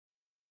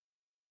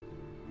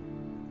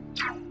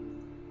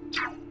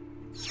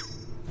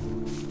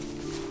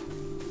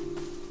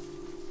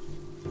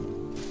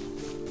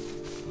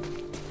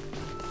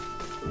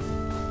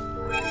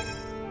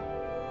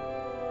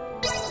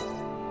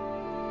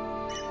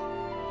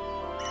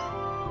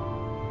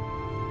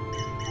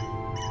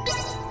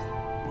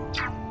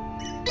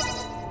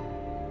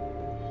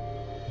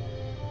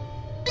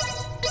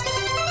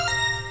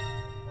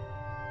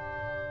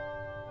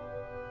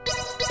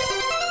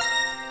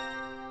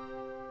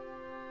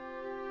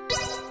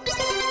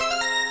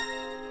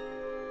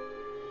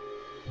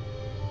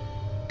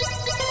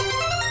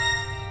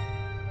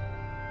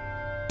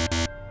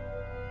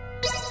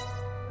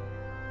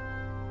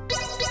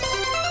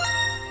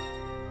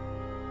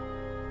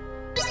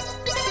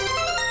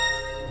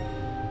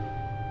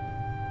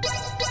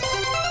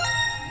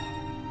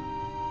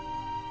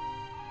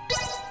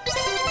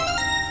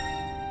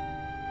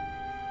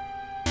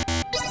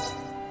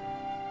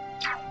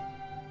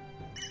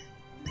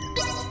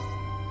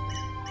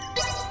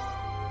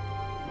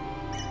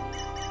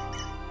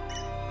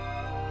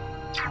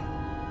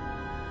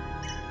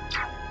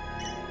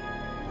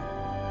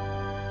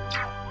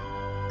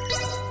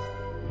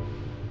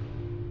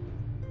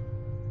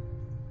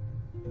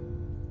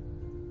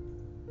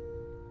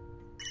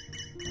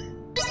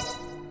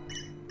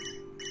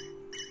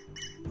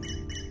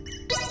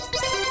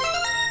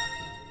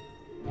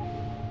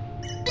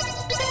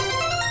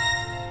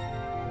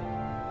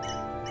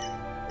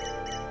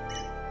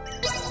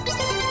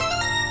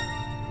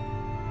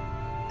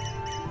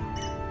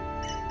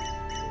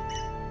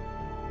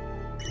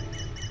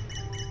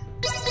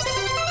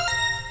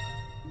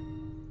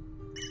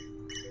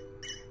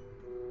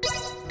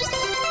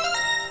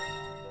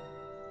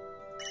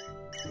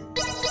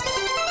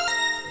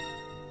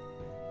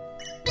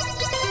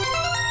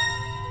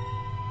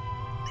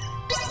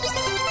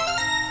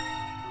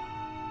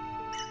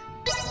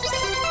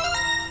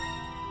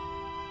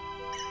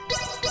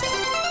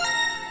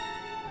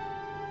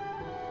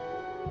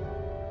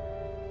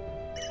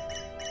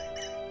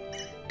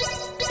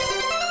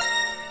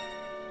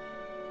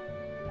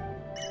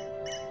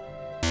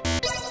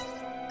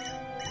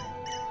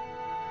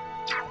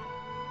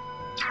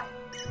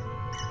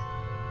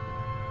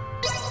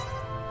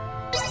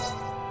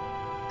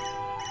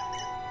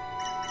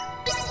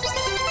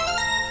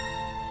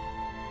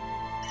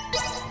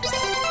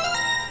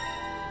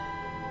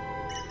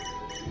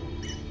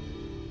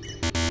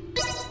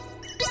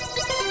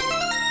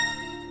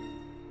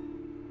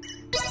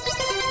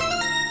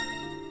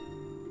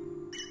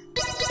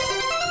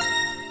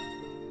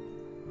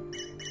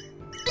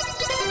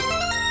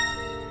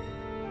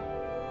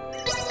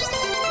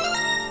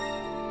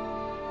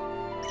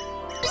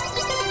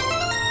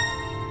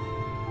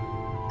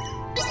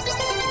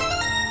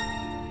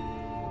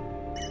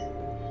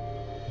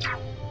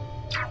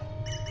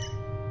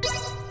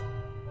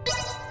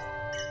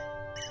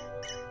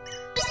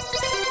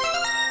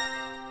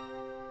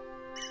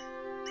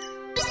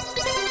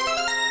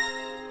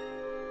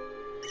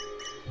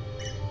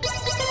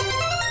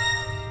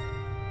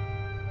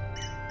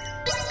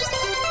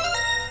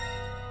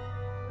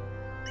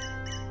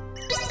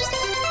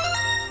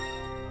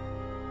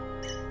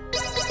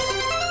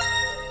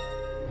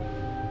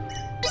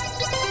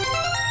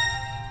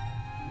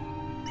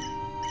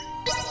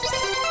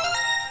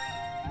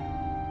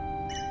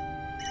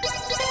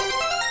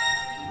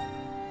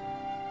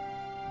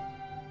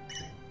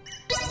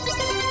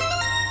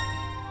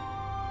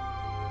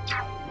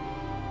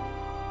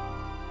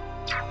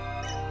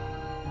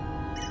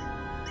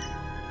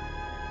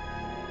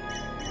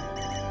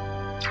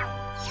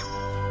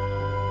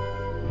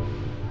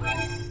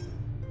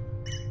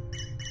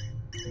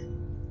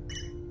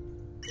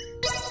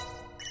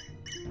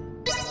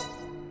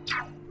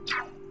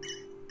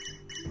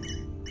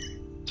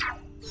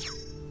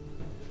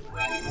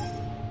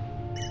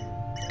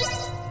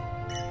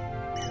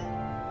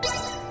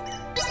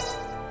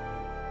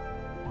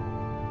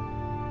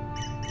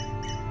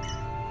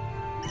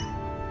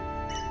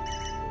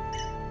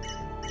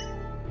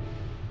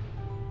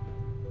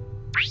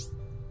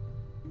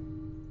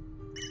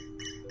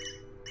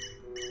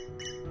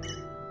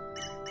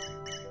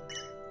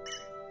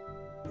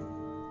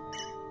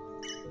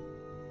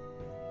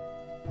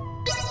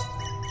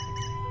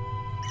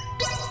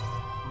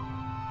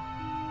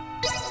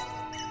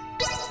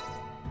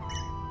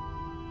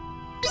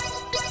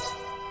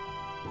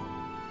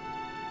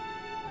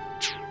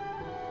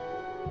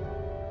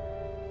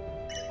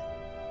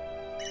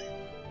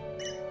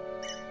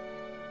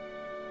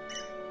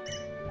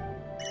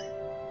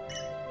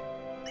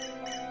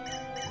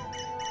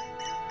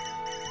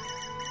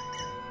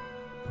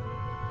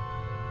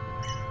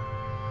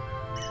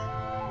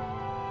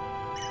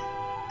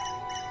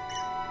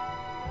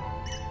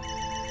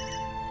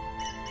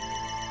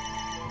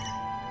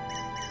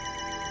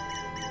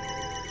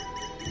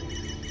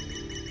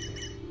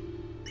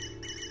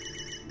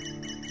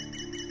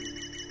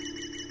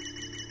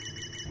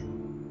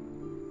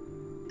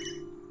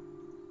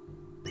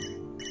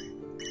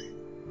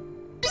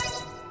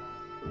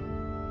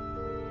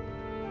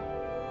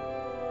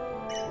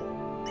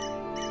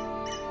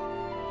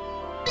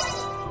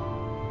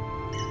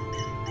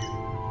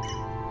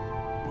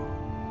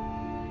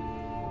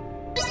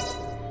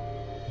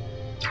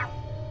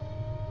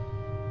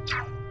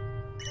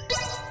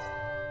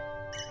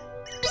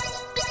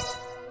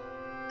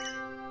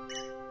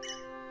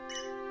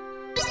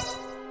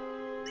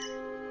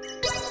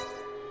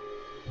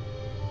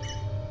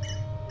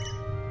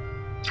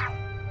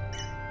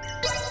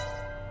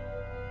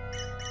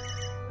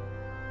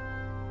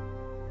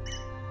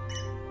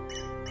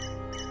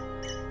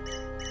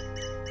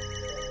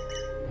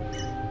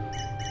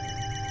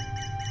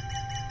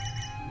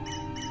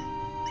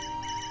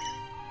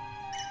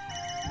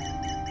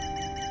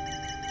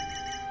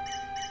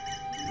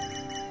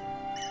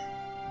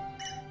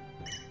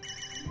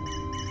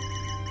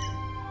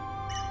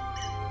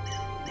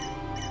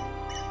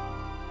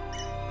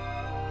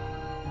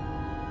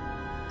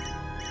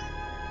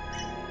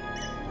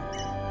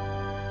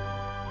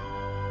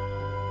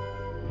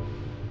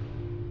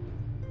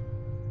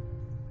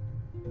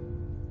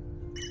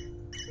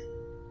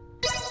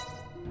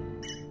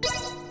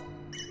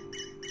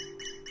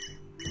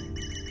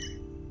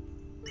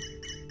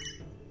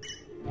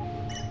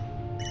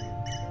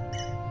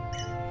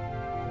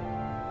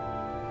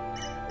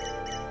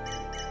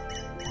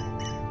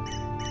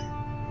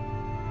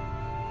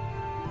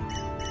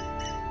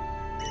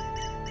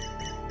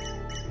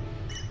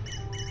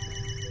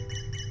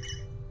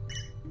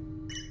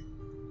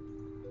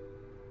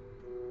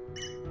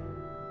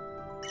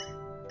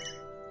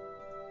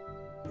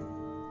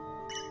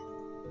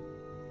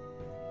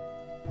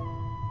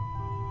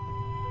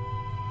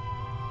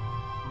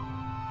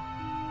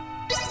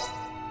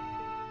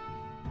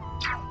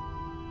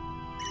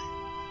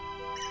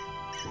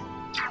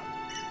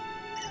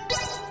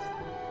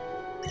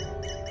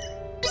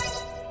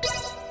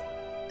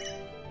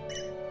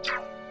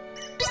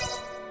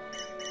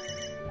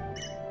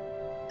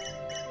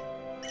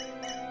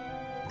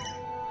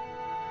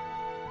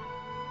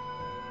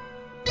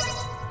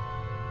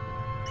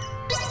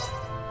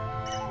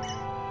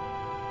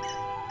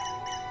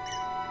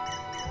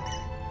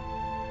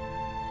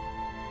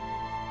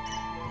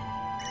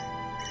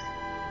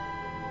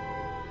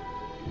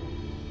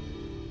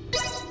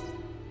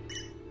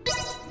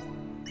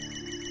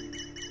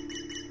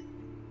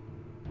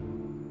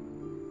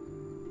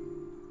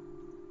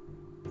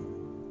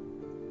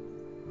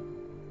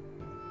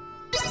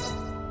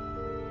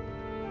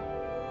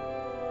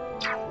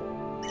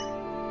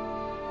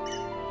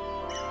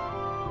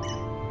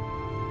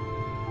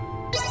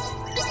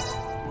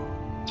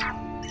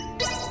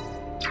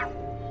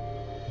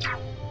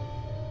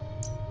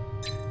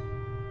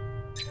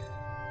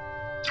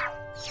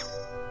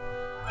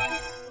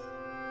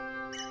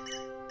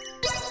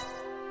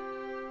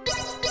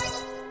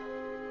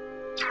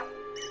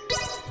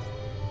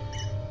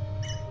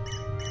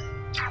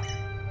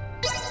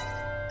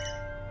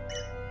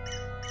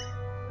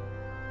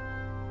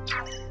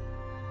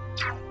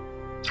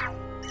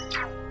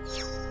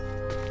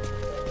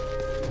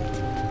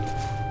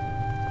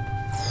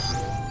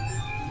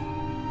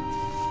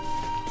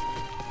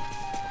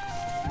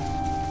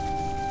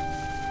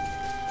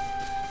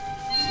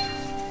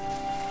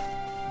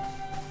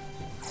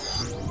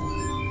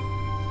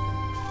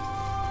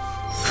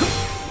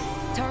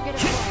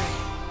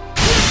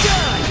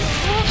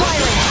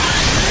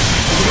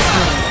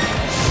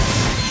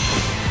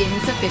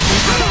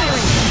Insufficient power.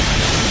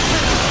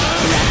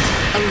 Threat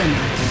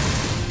eliminated.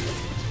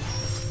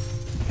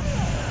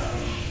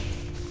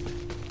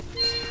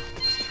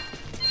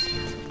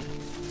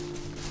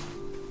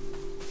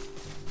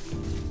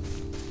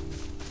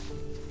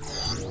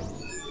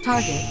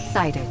 Target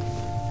sighted.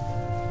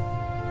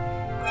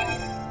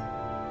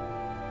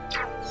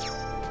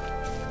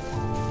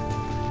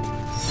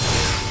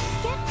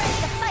 Get ready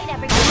to fight,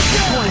 everyone!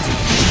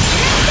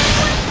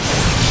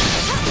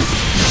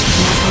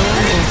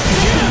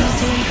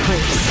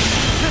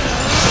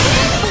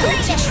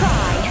 Worth a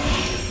try!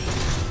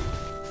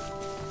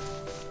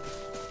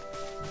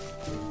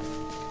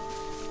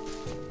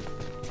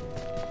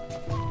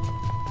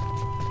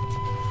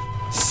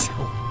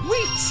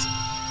 Sweet!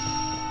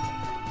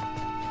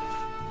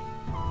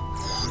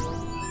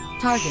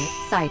 Target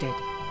sighted.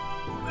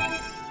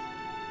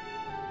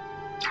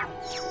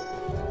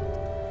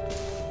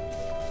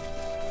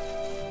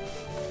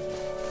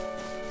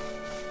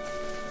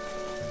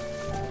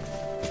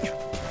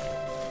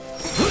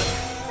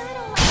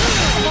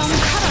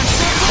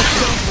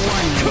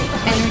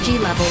 Energy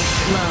levels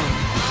low.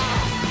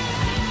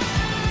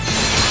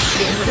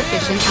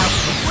 Insufficient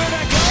output. Where'd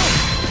I go?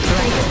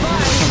 Threat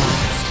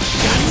neutralized.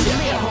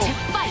 Live to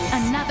fight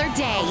another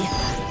day!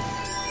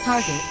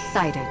 Target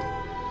sighted.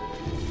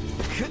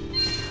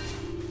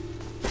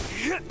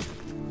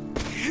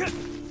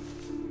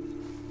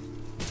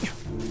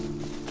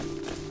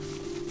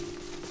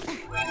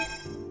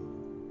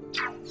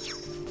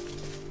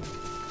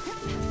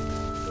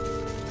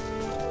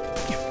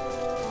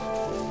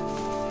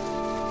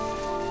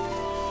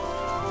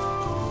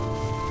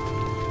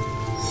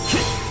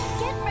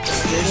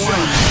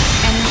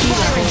 Energy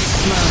levels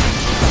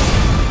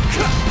low.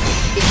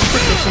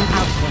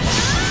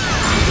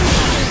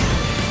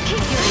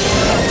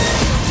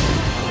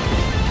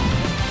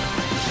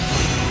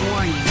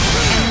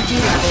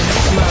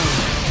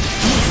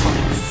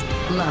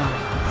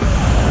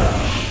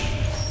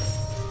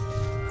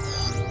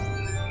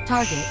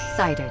 Target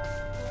sighted.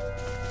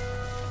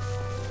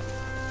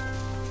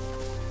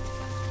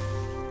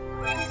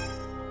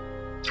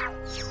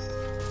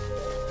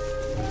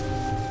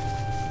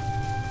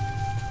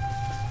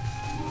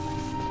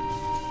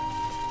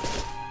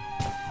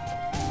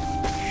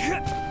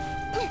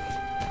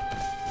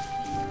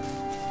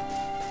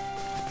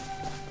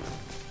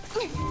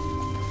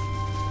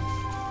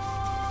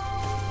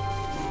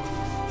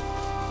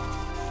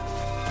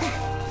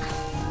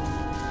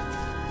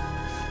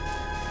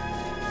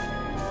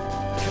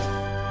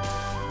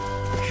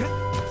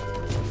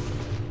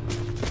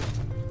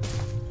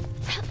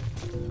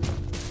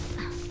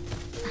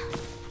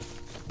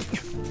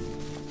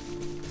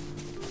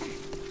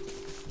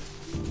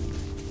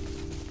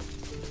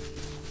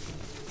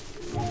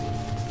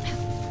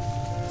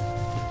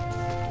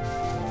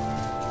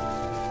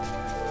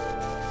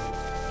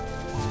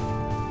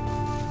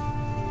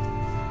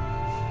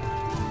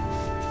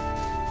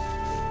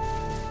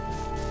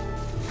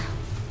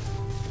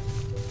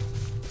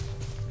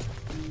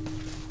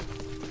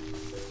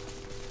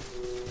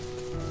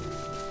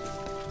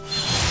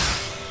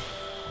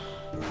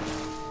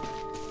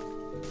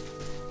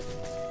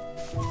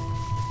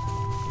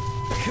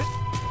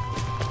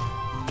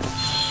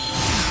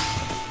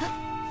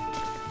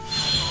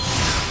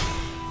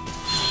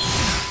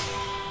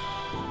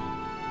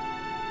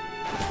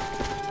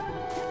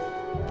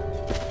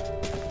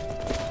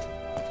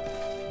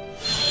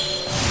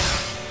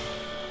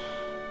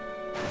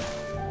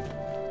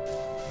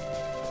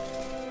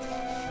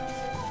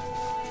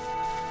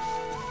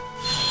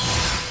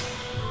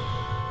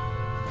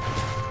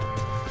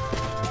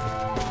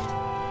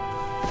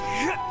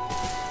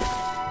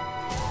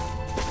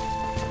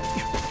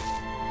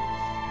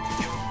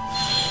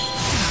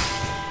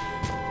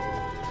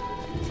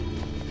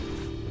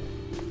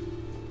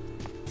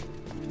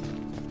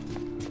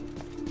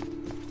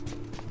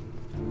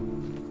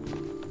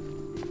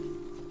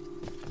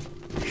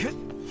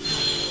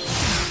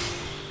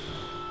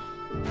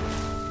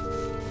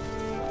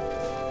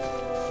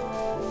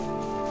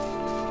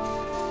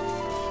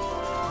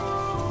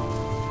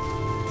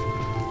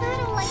 I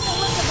don't like the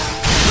look of them.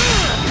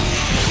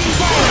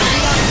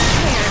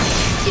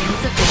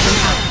 Insufficient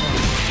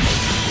output.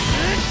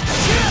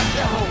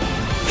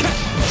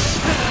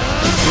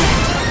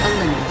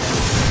 Eliminated.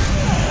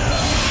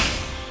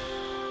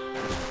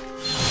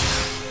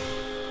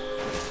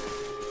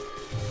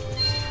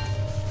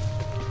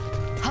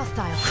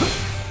 Hostile.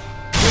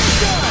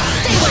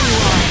 Stay where you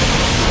are.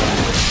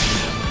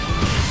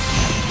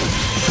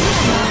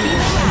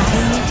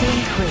 Continue to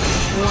increase.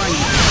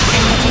 Warning.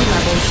 Energy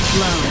levels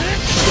low.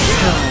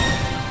 Destroyed.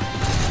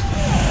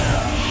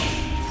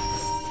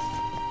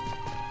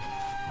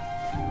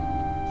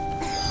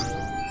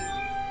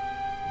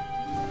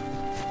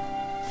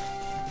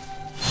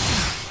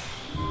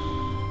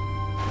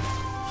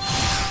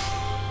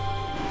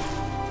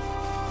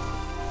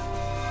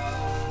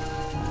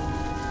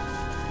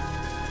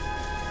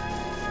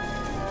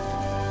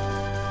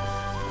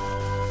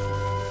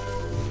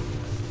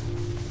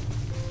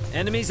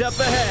 Enemies up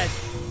ahead.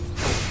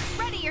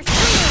 Ready your shield.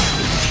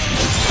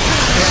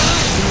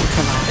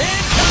 Neutralized.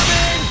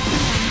 Incoming!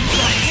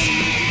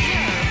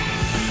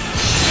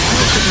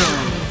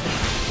 Destroyed.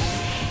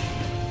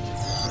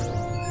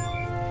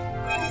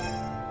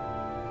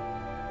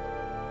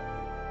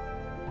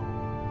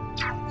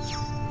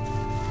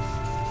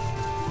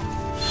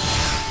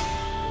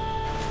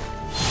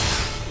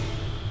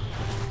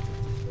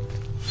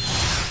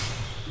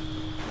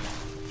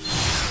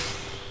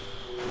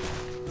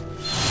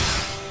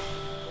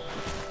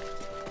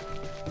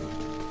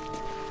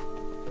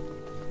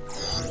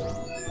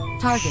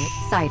 Target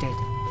sighted.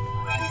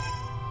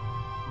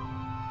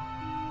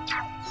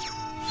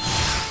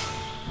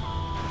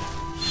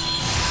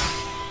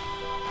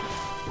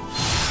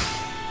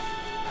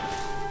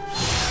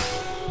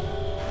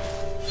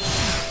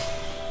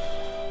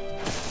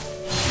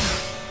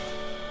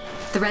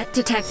 Threat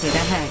detected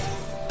ahead.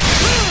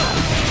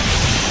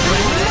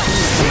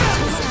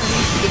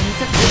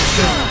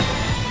 Insufficient.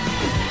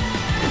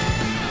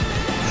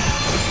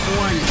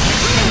 Warning.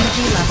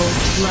 Energy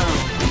levels low.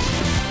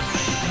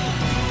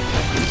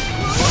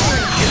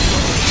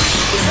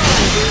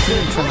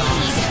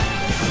 Neutralized.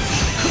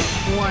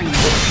 Warning.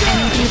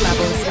 Energy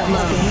levels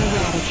low.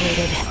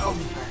 Eradicated.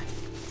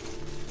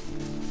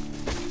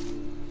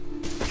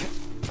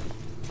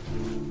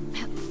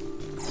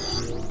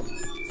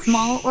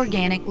 Small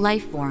organic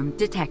life form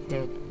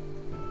detected.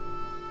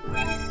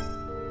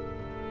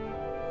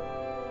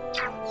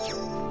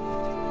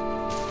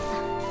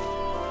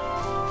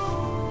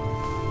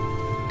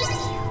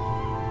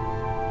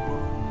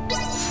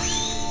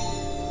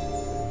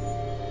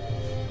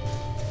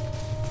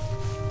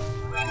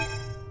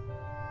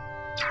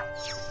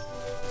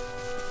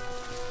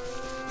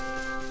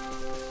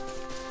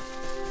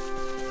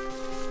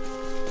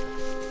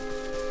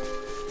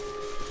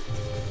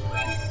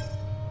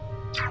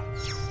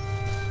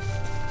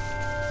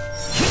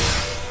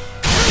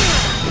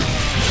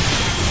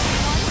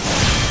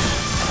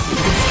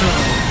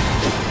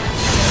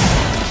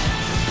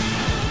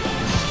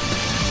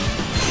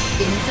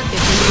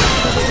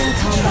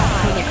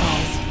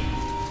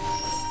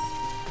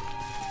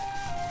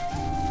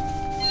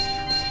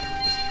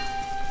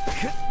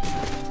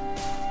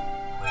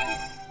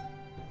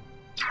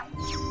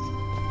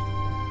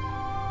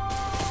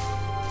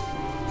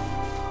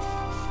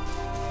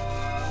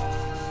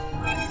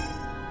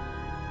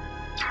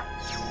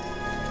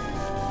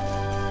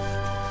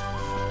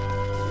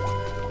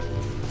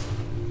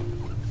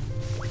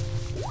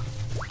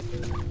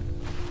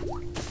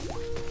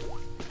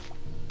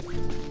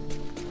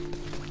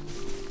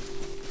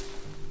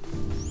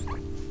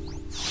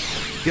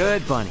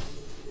 Good, Bunny.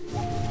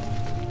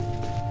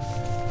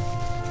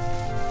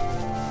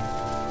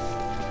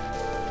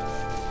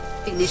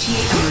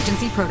 Initiate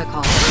emergency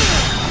protocol.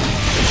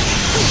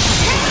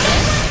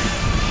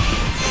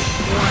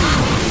 Warning.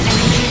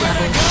 Energy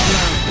levels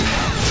low.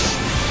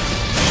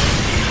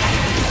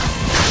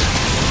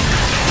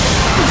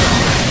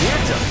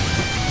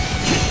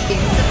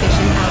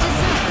 Insufficient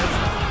output.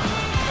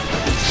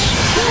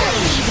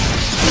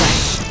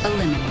 Flesh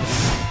eliminated.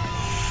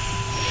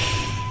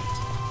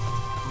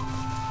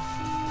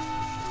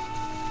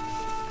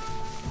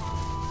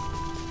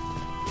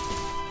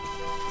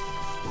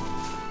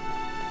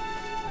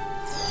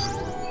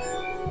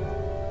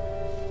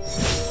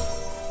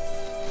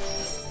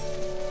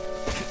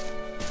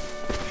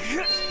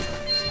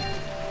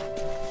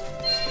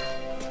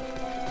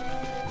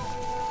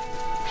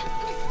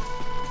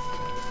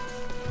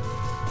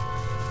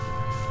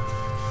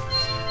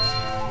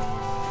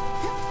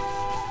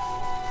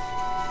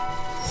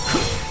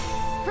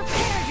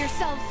 Prepare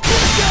yourselves.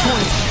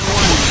 Point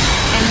one.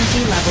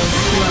 Energy levels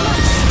low.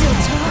 Still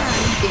torn.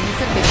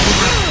 Insufficient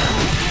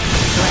output.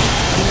 Threat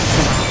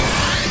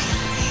neutralized.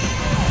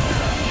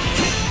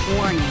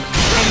 Warning.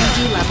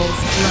 Energy levels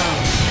low.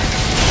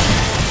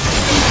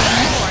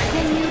 More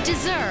than you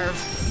deserve.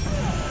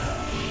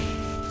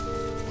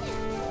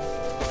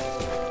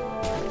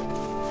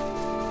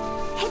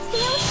 It's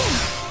the ocean,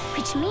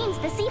 which means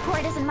the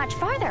seaport isn't much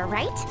farther,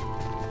 right?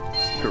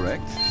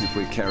 Correct. If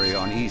we carry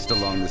on east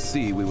along the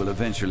sea, we will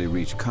eventually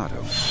reach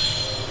Kato.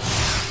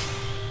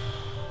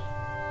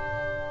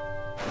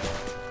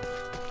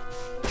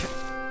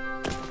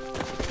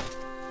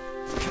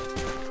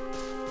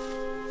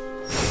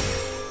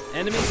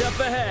 Enemies up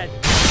ahead.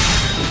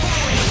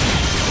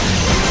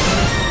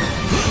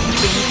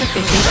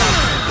 Insufficient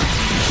output.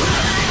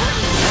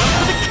 Out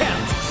for the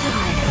count.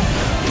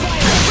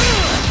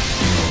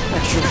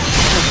 Pressure of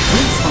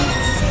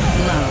response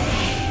low.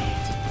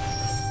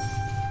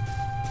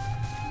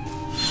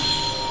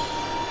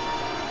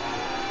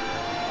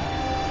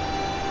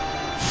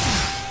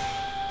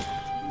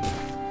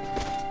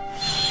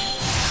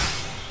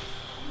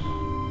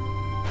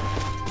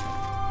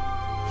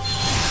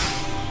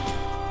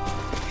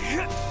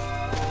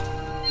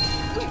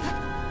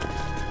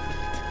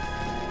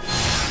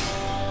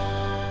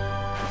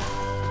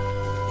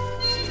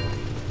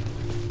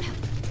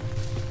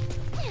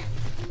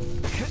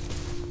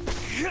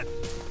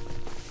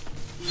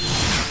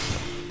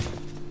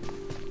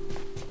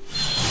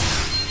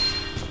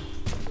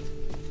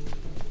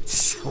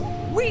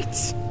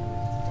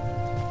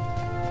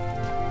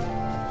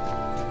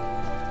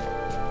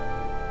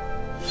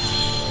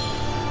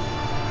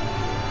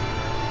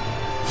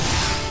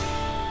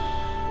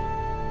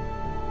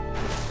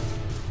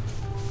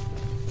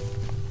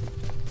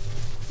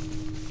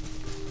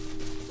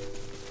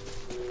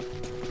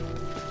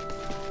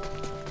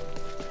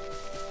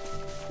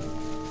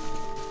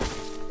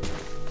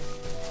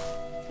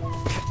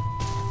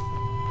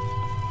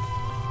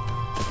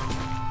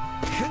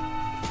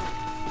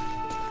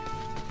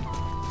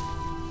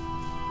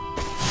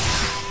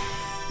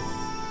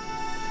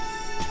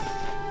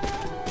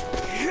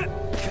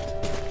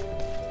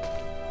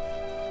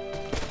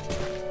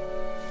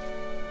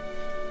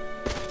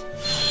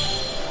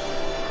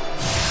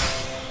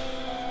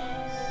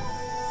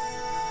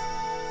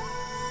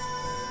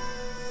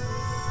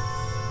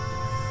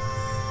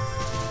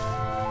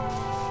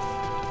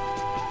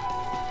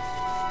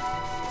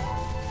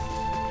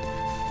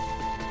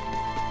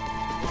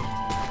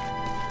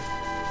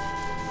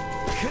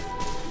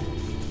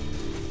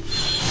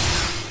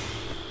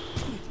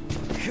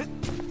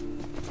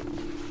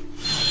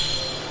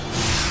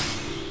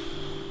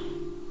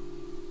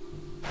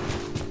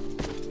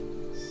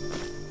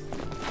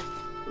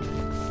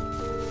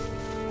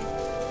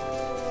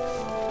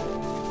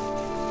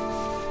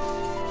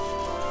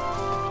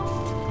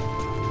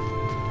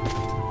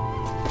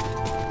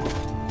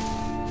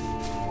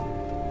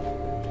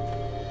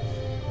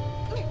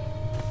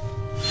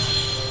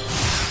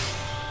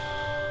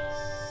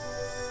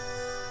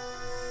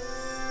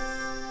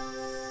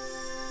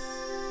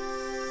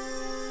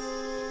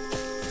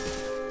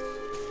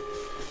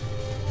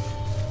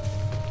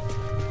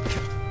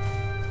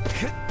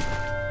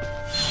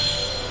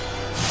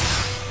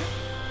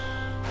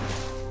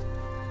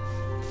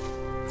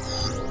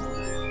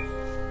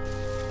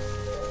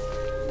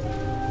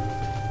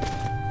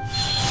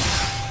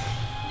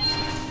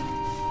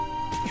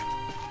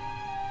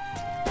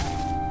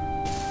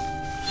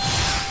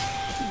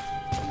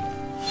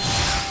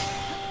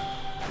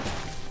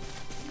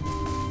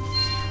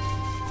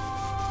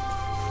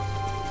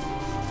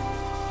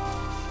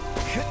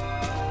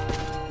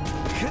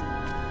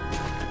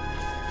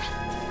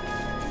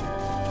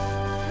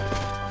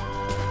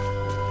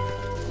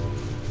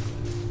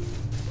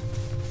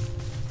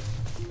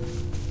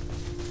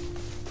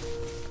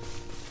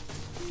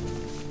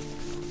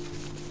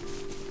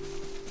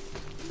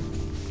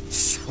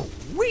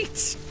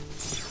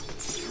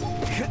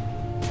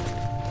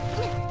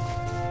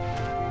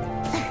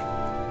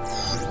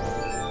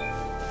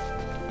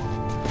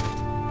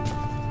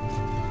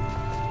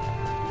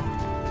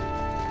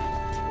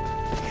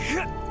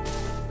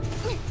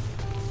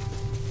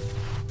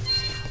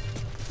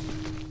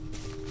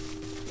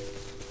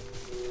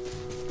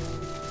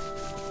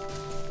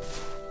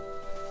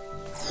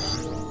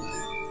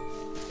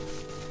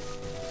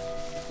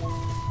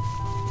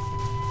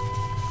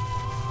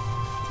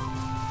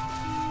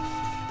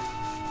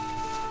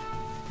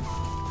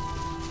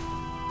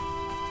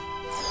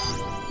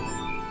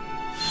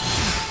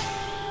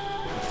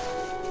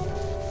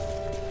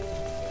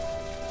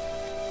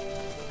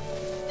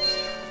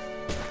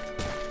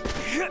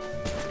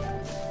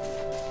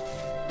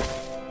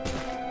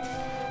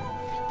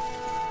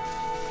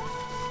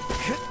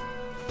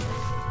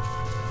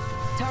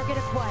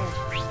 required.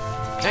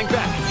 Hang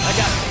back. I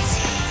got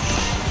this.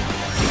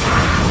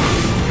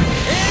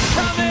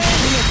 Incoming!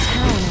 See a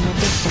town in the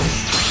distance.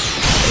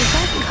 Is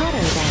that Kato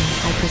then,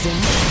 I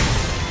presume?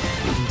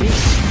 Indeed.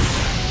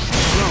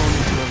 Grown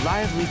into a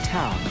lively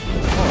town,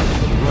 part of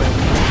the royal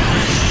family.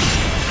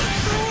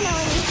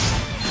 Finally.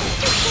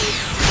 Just can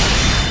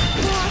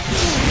walk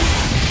in.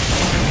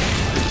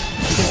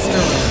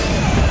 Destroyed.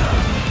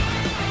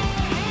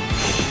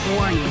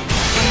 Warning.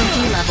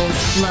 Energy levels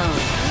low.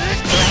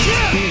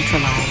 Threat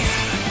neutralized.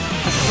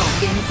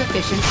 Assault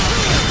insufficient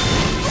output.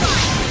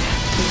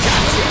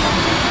 Gotcha.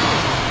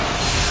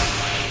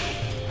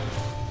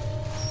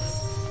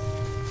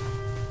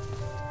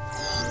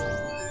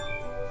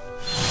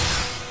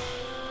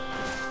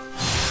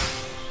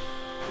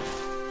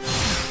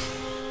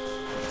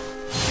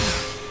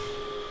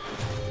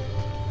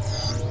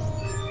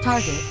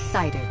 Target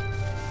sighted.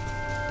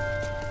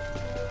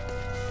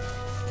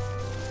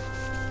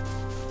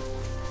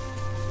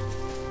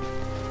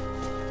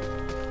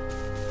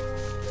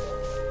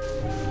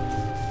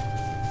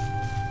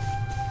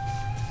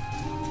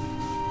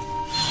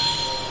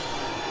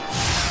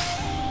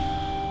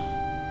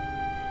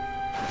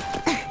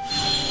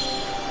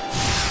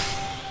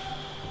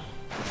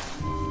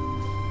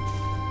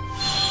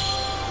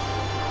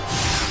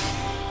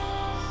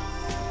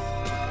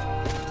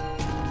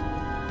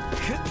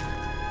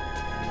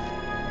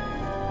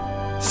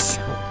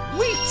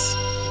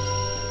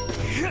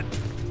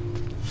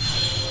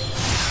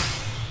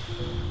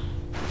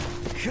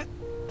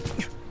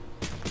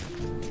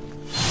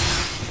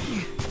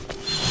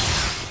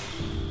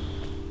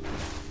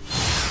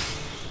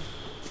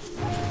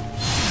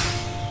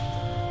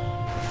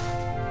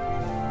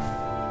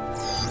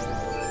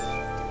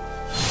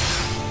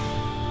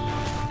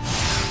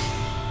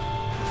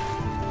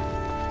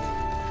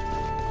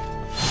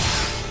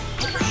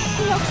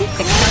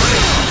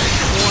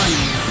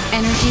 Warning.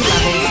 Energy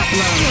levels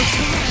low.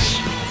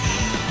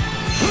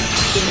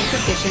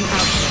 Insufficient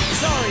output.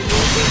 Sorry,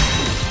 Wolfie.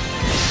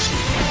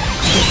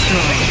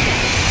 Destroyed.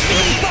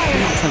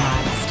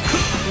 Neutralized.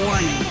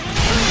 Warning.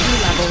 Energy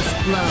levels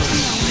low.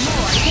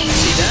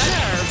 See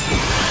that?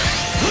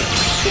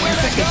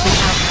 Insufficient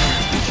output.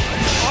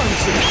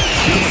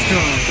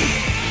 Destroyed.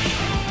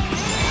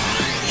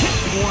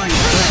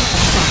 Warning. Threat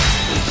assault.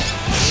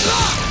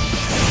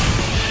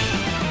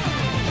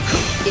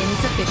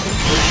 Insufficient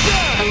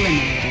threat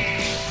eliminated.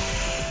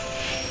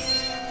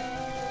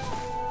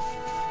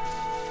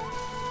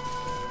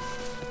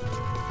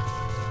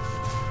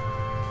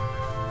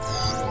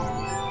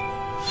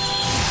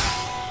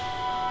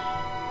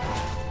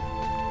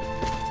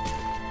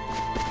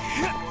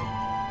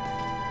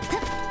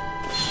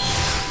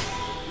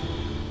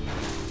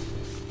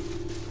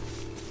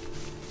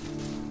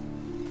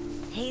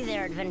 Hey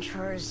there,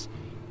 adventurers.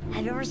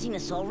 Have you ever seen a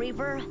Soul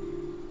Reaper?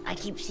 I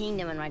keep seeing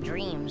them in my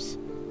dreams.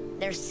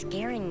 They're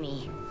scaring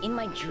me. In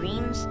my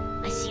dreams,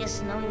 I see a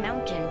snowy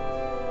mountain,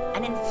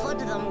 and then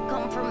floods of them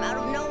come from out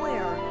of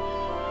nowhere.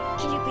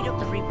 Can you beat up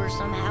the Reaper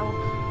somehow?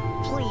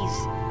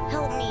 Please,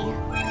 help me.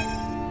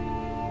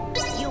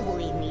 You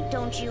believe me,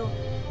 don't you?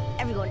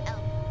 Everyone else.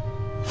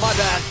 My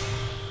bad.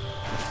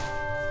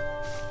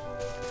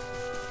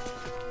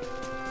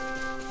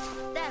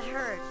 That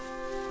hurt.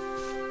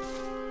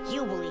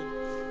 You believe.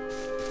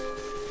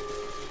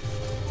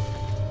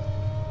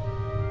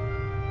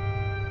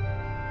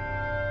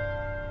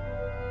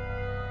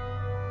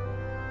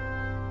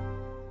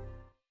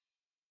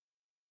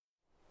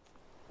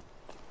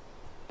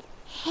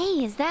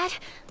 Hey, is that?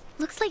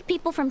 Looks like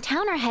people from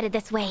town are headed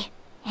this way.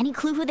 Any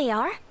clue who they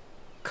are?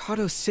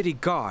 Kato City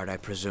Guard, I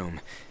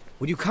presume.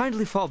 Would you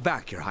kindly fall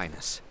back, Your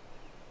Highness?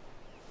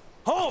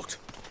 Halt!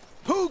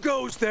 Who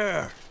goes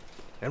there?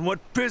 And what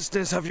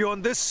business have you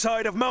on this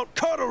side of Mount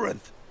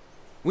Codorinth?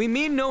 We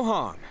mean no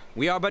harm.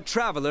 We are but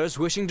travelers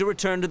wishing to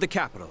return to the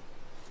capital.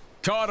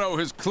 Kato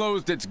has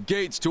closed its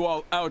gates to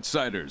all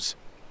outsiders.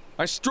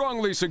 I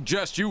strongly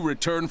suggest you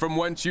return from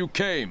whence you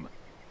came.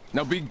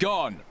 Now be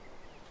gone.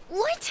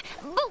 What?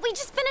 But we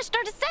just finished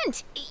our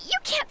descent. You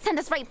can't send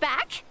us right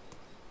back.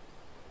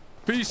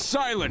 Be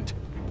silent!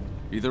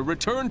 Either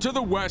return to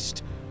the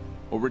west,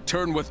 or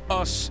return with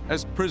us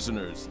as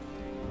prisoners.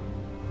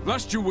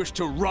 Lest you wish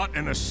to rot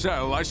in a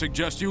cell, I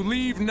suggest you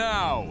leave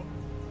now!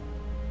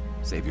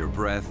 Save your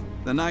breath.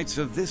 The knights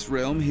of this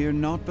realm hear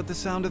naught but the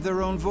sound of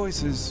their own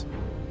voices.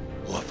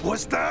 What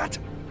was that?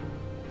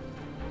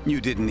 You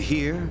didn't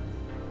hear?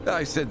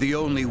 I said the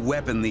only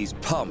weapon these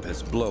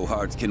pompous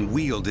blowhards can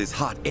wield is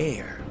hot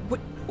air.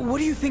 What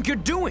do you think you're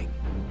doing?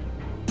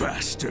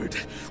 Bastard!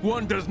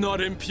 One does not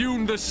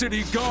impugn the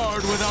city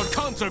guard without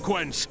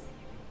consequence!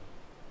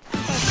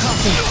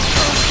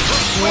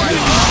 Warning.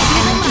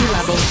 Energy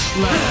levels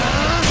low.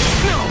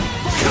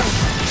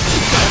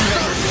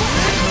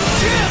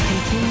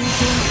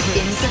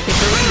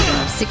 Insufficient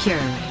heating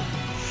secured.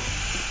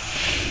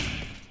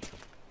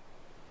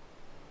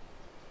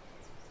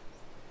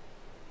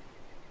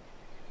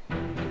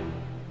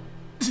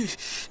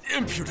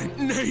 Impudent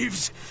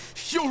knaves!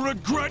 You'll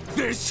regret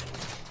this!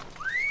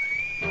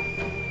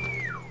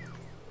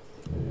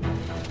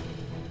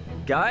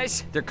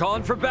 Guys, they're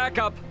calling for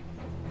backup.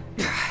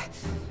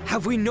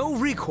 Have we no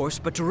recourse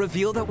but to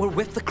reveal that we're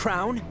with the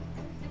crown?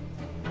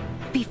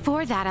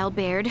 Before that,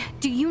 Albert,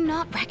 do you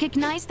not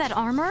recognize that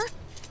armor?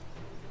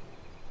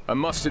 I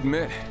must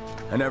admit,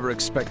 I never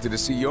expected to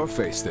see your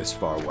face this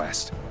far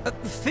west.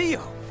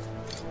 Theo!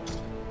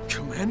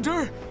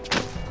 Commander?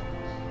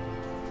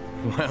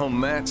 Well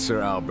met,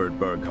 Sir Albert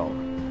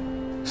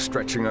Bergholm.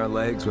 Stretching our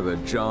legs with a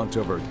jaunt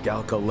over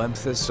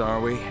Galcalemthus, are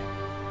we?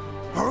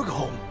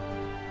 Bergholm?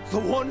 The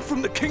one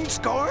from the King's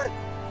Guard?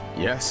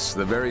 Yes,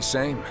 the very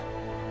same.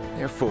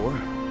 Therefore,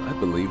 I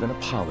believe an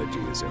apology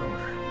is in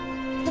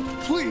order.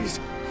 Please,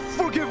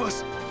 forgive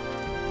us!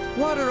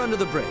 Water under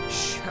the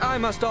bridge. I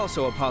must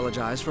also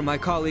apologize for my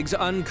colleague's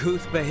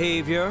uncouth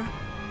behavior.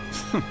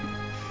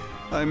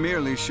 I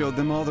merely showed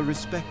them all the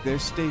respect their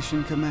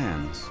station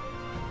commands.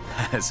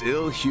 As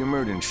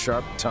ill-humored and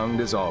sharp-tongued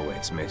as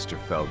always, Maester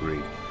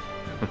Felgreed.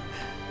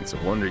 It's a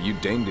wonder you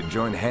deigned to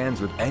join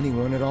hands with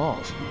anyone at all.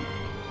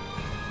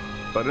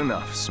 But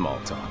enough small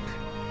talk.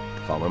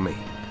 Follow me.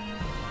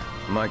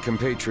 My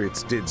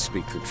compatriots did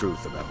speak the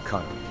truth about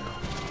Kato, you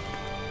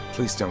know.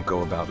 Please don't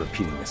go about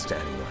repeating this to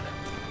anyone.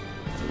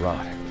 The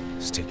rot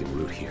has taken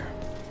root here.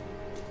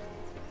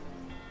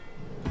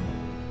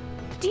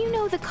 Do you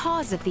know the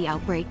cause of the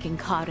outbreak in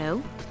Kato?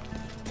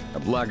 A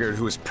blackguard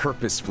who is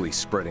purposefully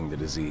spreading the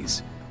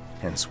disease.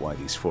 Hence why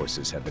these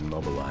forces have been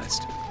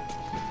mobilized.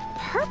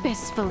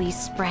 Purposefully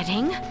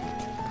spreading?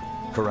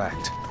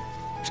 Correct.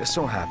 Just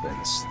so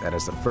happens that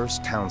as the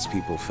first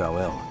townspeople fell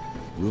ill,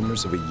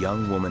 rumors of a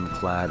young woman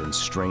clad in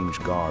strange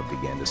garb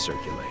began to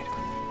circulate.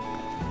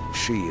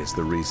 She is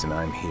the reason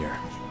I'm here.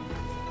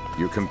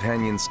 Your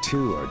companions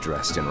too are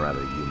dressed in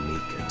rather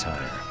unique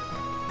attire.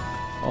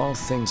 All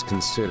things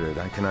considered,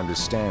 I can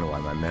understand why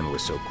my men were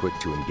so quick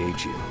to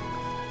engage you.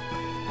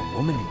 A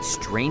woman in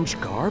strange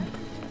garb?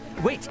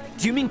 Wait,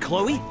 do you mean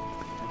Chloe? Makes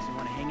me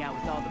want to hang out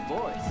with all the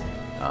boys.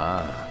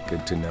 Ah,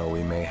 good to know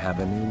we may have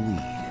a new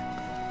lead.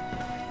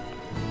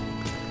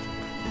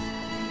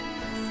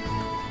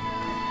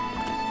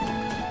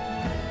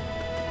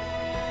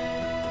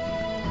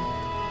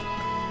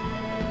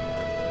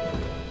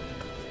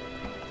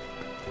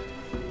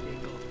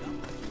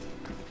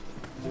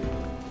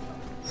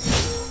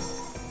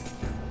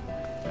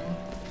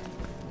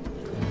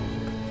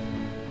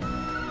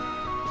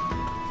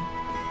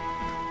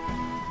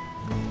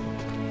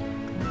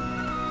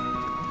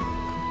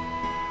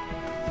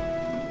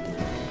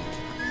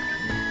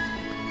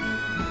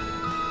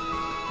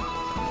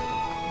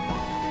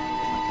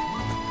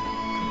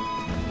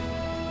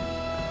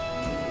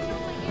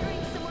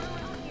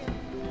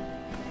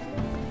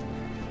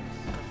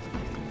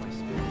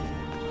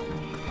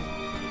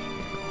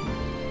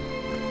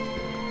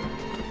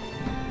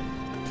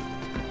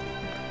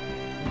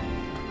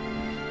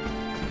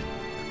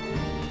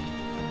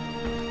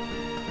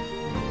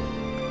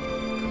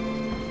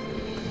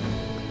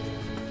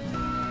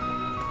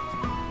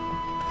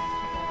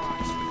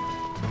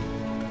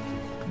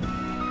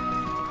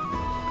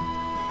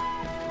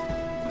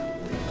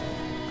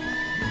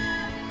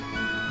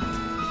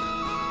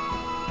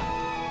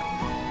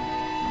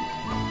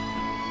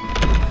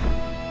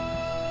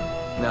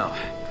 Now,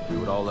 you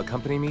would all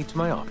accompany me to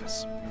my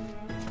office.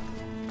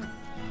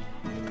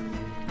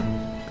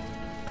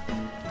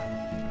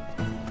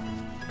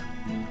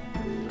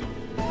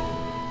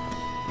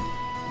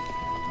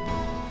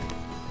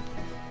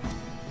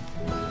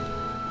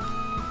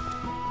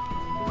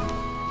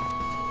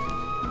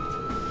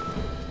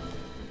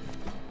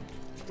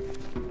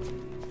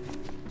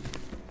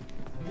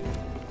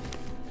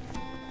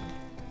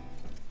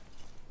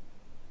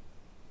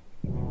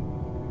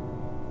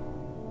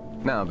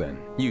 Now then,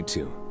 you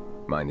two,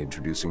 mind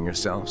introducing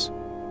yourselves?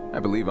 I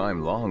believe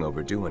I'm long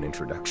overdue an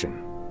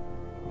introduction.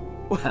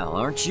 Well,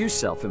 aren't you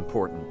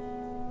self-important?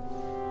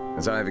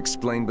 As I have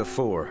explained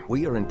before,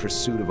 we are in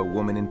pursuit of a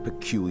woman in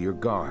peculiar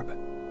garb.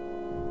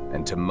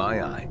 And to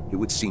my eye, it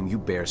would seem you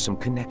bear some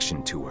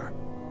connection to her.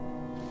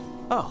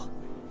 Oh,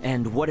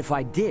 and what if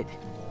I did?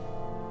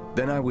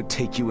 Then I would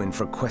take you in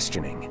for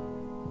questioning.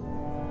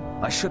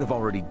 I should have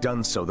already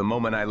done so the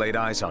moment I laid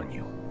eyes on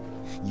you.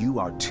 You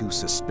are too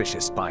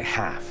suspicious by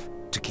half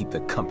to keep the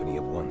company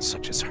of one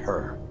such as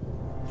her.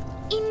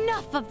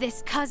 Enough of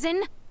this,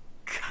 cousin!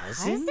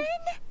 Cousin?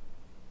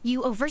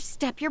 You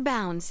overstep your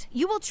bounds.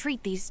 You will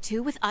treat these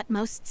two with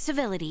utmost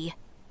civility.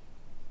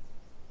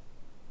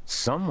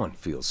 Someone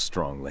feels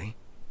strongly.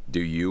 Do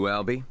you,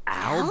 Albie?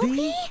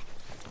 Albie?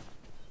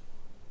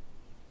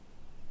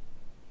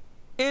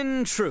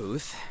 In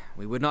truth,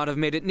 we would not have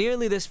made it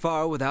nearly this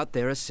far without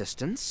their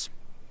assistance.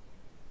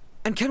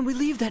 And can we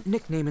leave that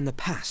nickname in the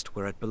past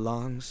where it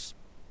belongs?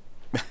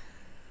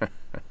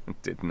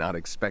 Did not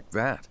expect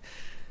that.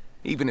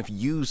 Even if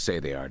you say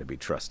they are to be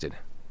trusted,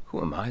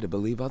 who am I to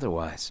believe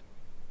otherwise?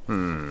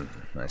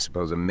 I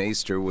suppose a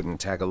maester wouldn't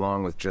tag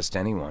along with just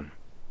anyone.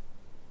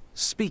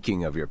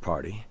 Speaking of your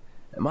party,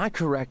 am I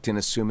correct in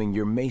assuming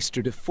you're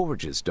Maester de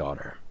Forge's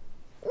daughter?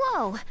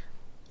 Whoa,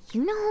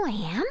 you know who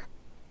I am?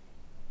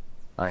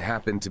 I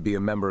happened to be a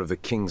member of the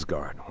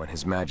Kingsguard when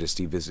His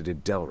Majesty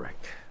visited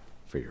Delric.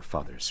 for your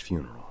father's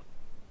funeral.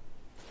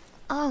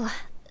 Oh,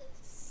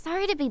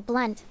 sorry to be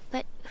blunt,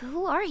 but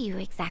who are you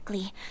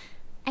exactly?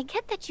 I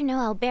get that you know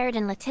Albert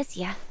and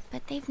Leticia,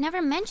 but they've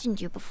never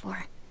mentioned you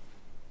before.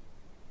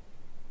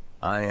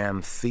 I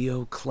am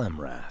Theo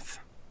Clemrath,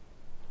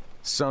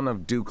 son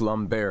of Duke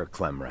Lambert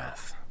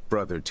Clemrath,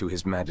 brother to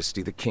His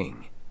Majesty the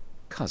King,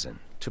 cousin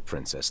to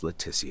Princess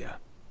Leticia.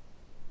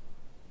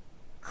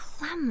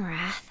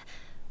 Clemrath?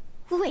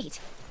 Wait,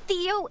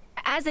 Theo,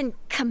 as in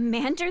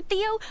Commander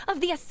Theo of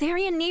the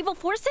Assyrian Naval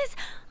Forces?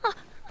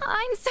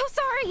 I'm so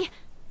sorry!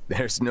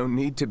 There's no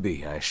need to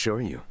be, I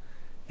assure you.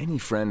 Any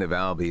friend of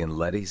Albie and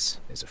Letty's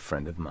is a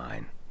friend of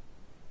mine.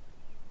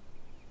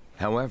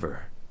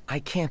 However, I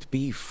can't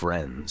be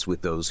friends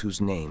with those whose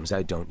names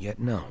I don't yet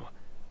know.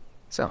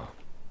 So,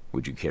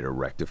 would you care to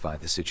rectify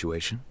the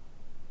situation?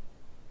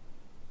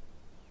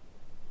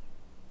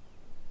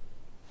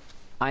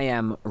 I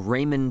am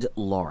Raymond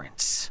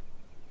Lawrence.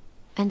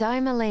 And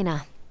I'm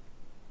Elena.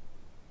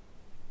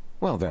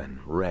 Well then,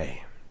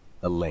 Ray,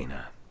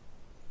 Elena.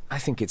 I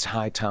think it's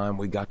high time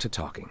we got to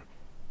talking.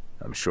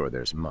 I'm sure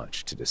there's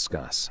much to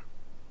discuss.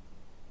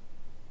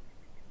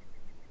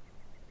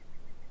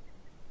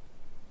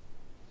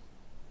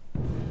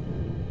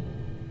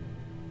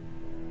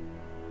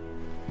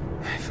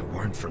 If it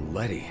weren't for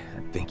Letty,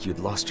 I'd think you'd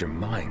lost your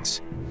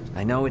minds.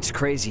 I know it's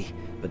crazy,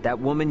 but that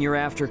woman you're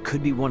after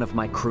could be one of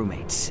my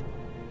crewmates.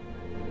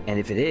 And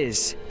if it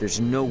is,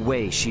 there's no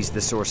way she's the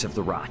source of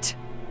the rot.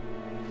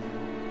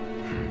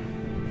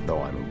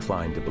 Though I'm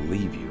inclined to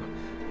believe you,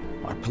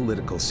 our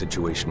political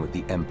situation with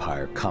the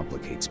Empire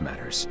complicates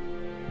matters.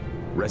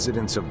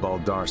 Residents of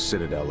Baldar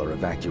Citadel are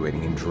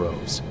evacuating in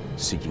droves,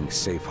 seeking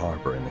safe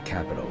harbor in the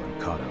capital,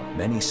 Encato.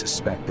 Many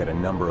suspect that a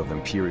number of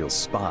Imperial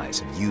spies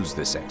have used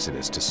this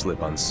exodus to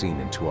slip unseen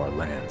into our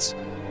lands.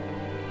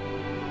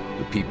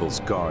 The People's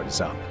Guard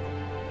is up.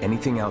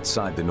 Anything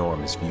outside the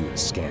norm is viewed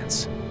as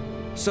scants.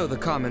 So the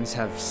Commons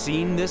have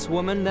seen this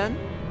woman, then?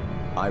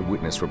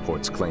 Eyewitness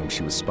reports claim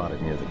she was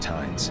spotted near the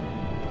Tines.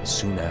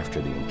 Soon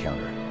after the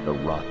encounter, the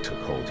rot took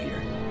hold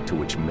here, to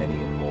which many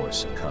and more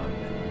succumbed.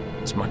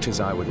 As much as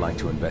I would like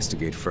to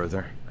investigate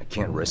further, I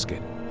can't risk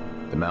it.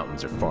 The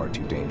mountains are far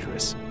too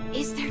dangerous.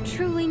 Is there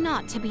truly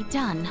not to be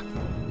done?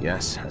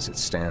 Yes, as it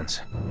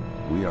stands,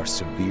 we are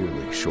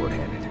severely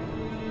short-handed.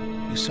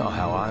 You saw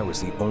how I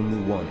was the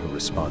only one who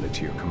responded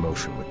to your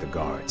commotion with the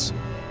guards.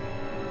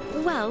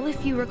 Well,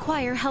 if you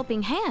require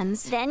helping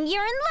hands... Then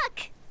you're in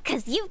luck,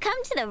 'cause you've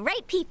come to the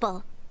right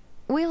people.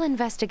 We'll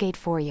investigate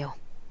for you.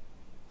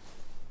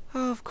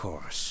 Of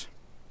course.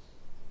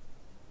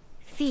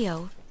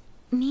 Theo,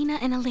 Nina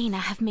and Elena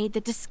have made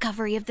the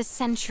discovery of the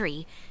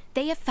century.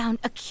 They have found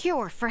a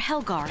cure for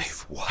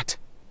Helgars. What?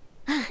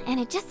 And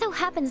it just so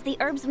happens the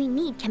herbs we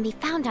need can be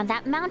found on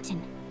that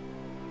mountain.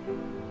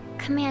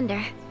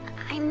 Commander,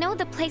 I know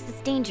the place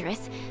is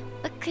dangerous,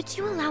 but could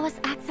you allow us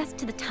access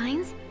to the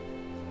Tines?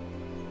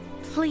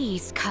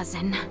 Please,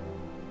 cousin.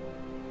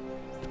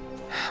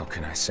 How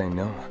can I say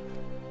no?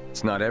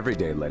 It's not every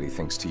day Letty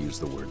thinks to use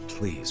the word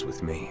please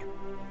with me.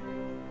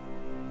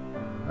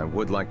 I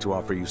would like to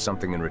offer you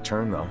something in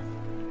return, though.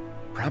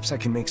 Perhaps I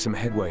can make some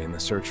headway in the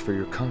search for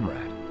your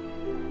comrade.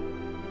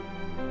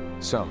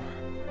 So,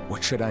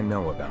 what should I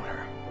know about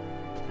her?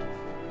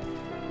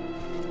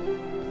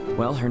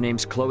 Well, her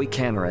name's Chloe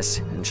Canaris,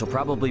 and she'll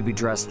probably be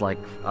dressed like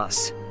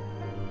us.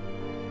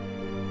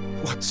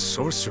 What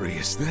sorcery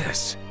is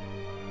this?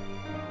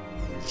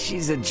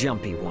 She's a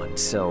jumpy one,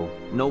 so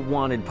no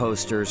wanted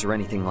posters or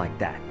anything like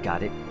that,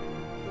 got it?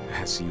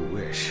 As you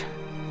wish.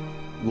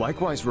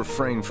 Likewise,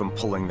 refrain from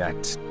pulling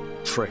that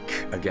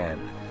trick again.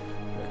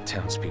 The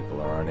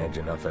townspeople are on edge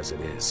enough as it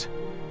is.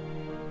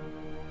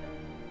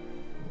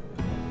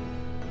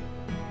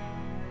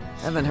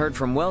 Haven't heard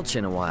from Welch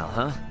in a while,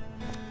 huh?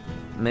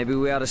 Maybe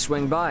we ought to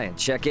swing by and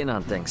check in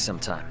on things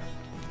sometime.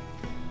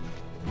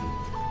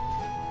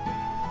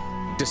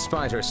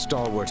 Despite her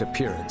stalwart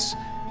appearance,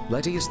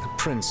 Letty is the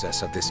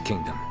princess of this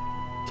kingdom.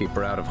 Keep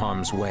her out of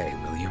harm's way,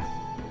 will you?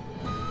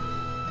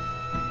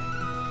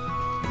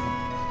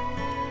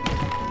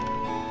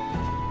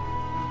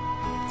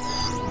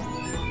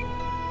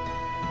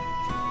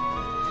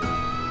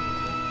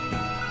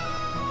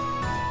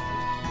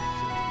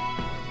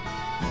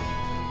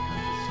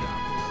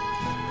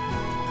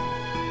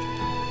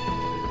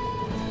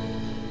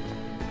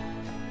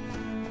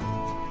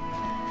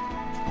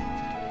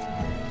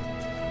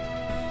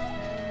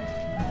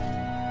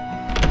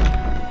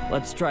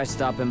 Let's try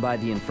stopping by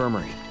the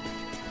infirmary.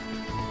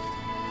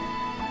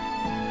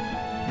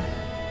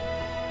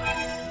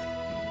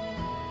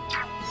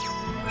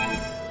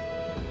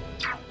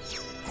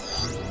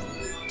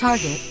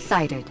 Target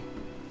sighted.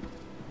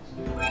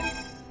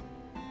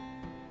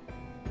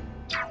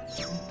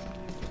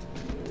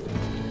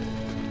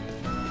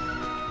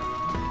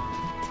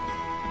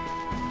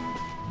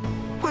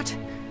 What?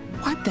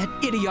 Wipe that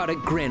idiotic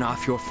grin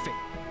off your face.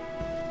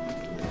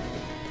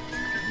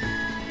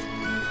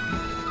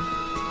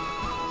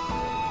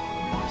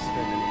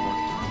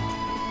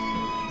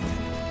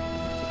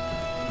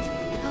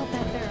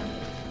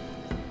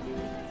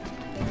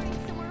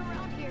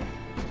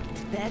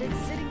 bet it's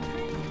sitting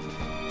pretty.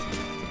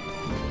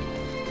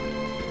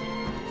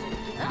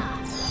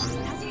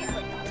 Has he ever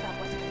thought about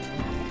what's going to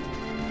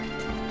happen?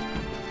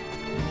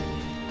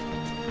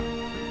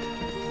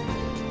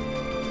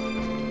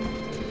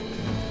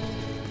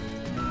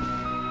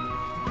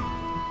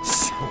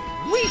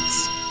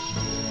 Sweet!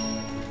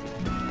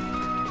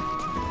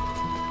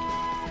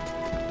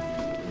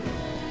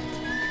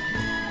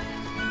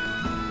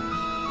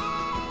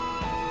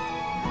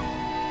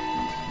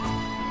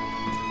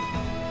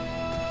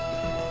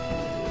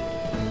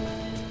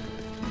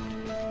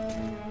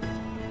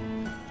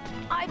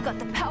 I've got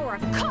the power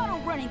of Kato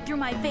running through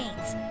my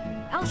veins.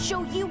 I'll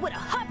show you what a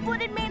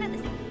hot-blooded man in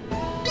this...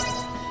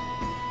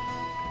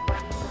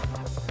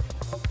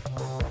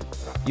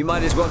 You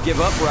might as well give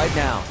up right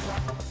now.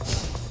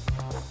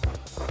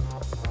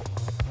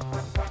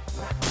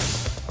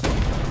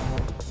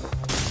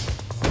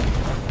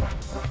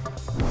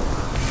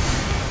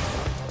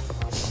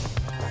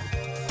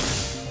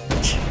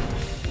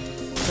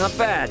 Not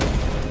bad.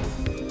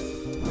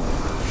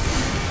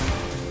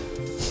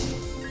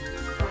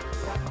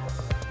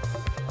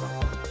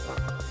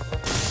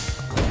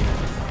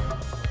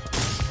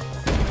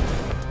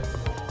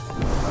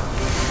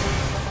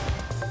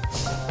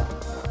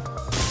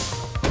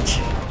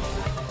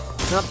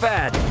 Not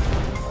bad.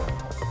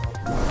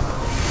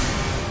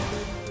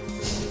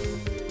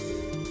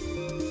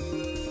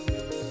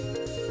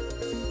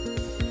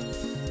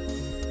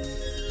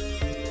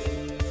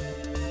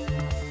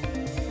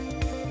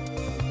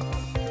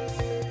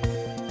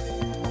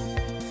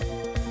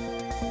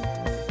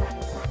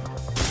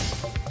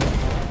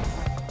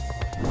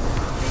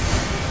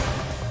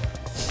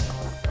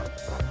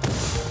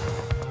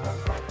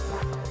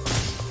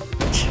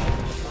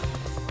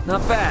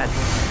 Not bad.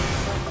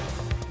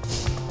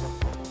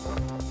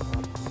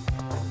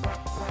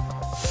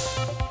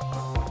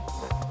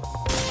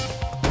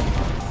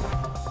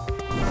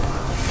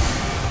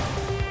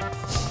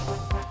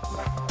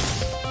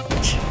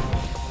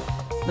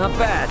 Not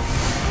bad.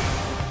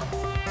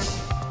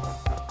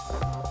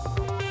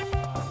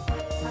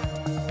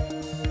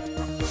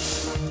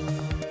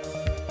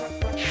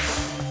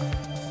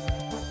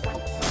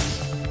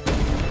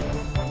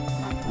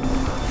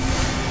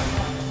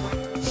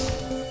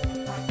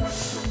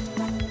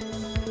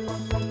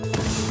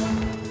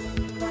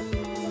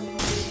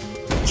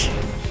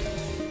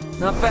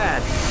 Not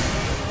bad.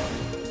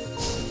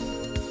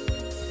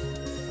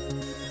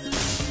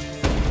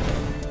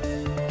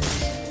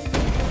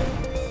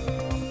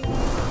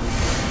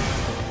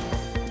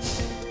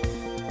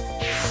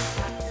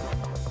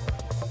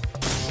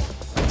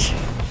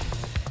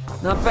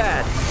 Not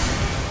bad.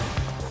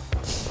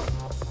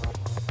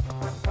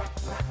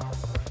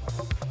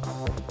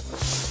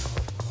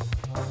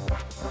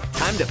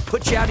 Time to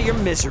put you out of your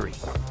misery.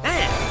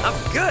 Man,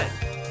 I'm good.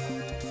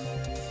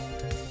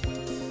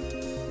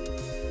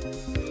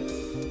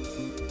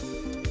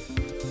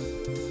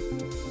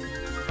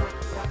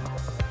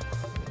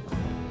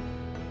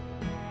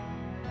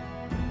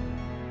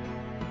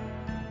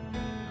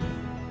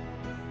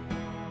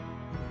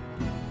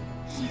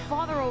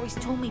 My father always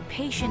told me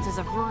patience is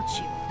a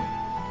virtue.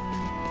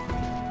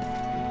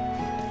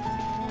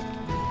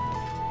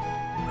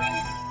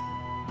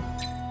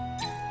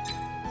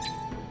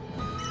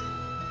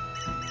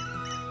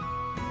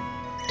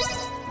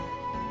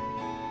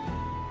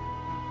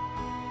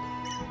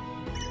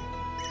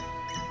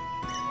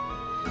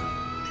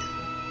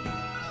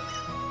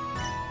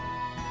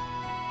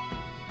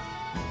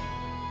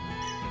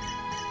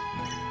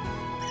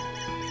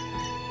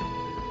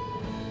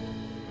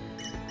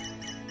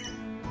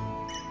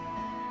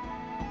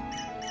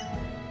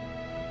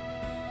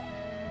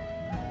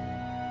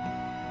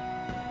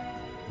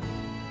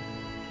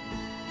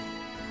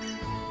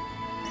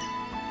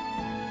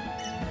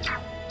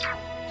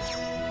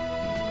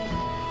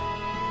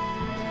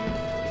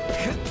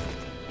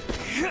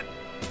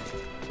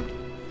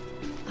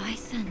 I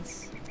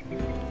sense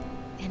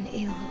an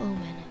ill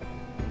omen.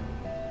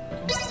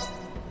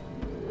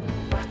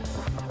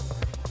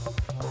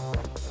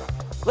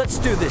 Let's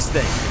do this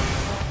thing.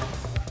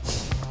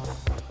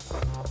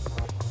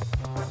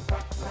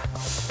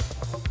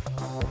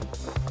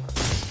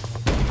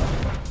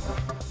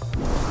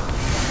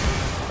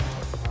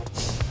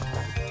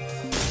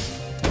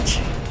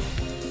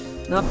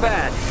 Not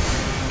bad.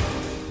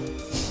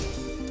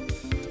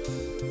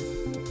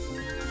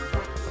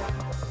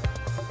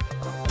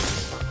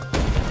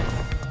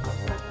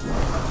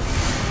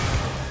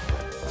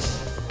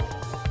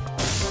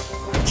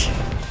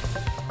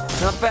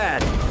 Not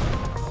bad.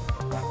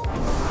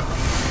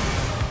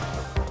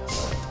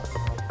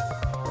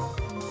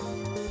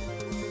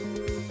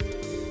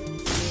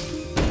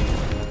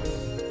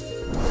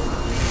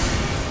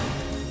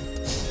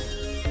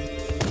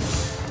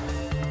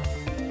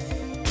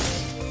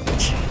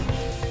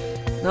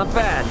 Not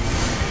bad.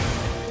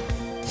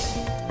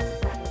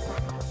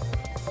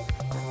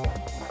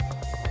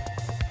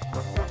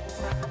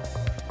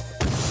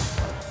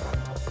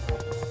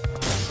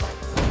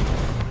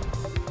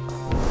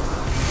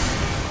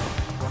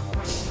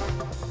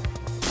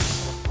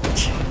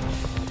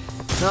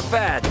 Not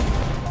bad.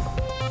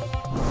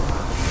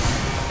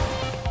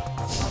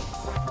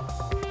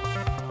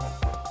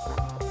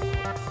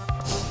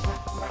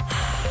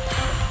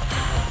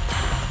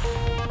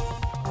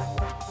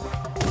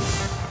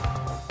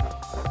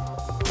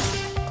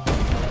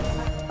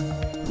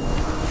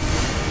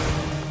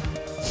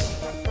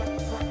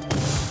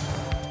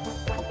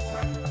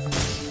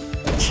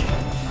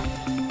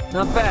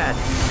 Not bad.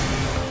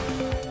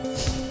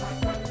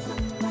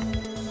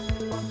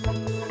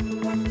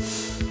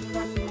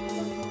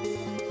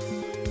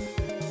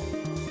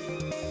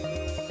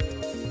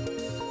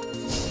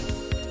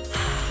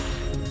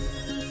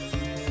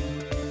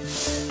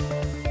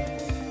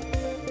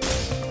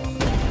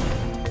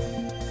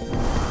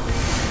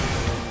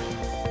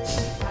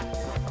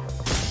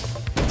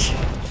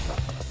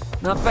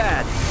 Not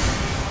bad.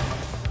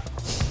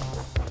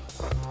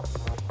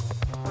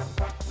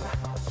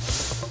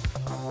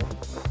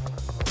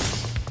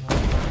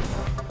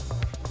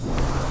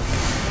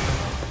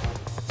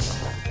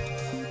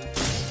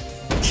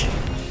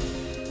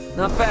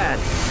 Not bad.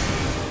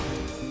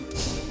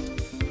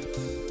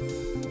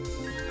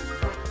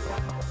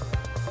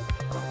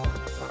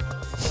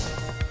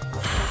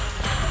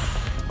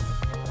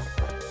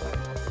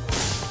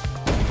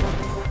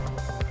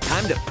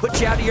 Time to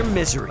put you out of your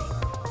misery.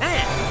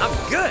 Man,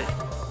 I'm good.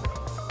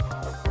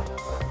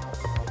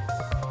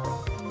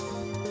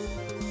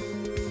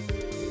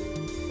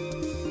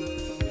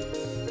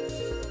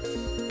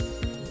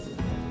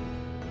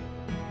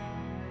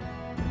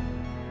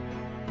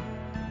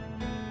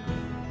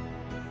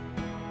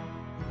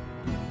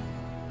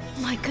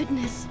 My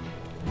goodness,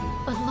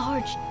 a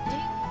large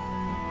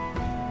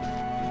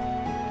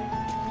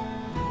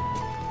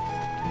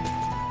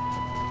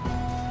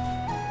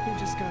You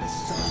just gotta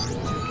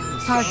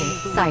stop.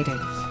 Target sighted.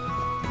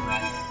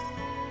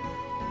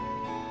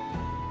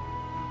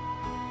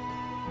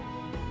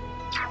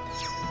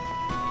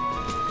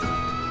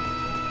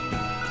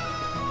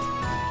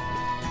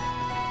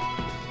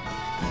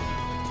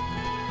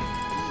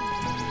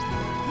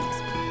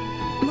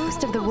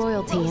 Most of the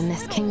royalty in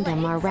this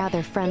kingdom are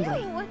rather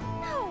friendly.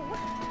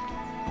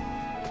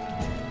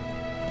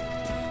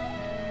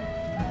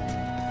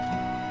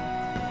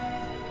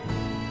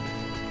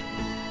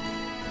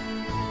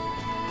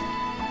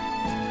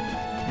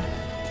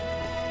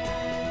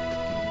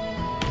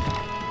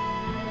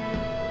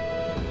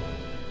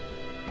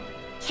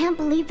 Can't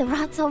believe the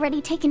rot's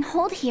already taken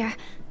hold here.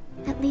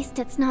 At least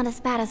it's not as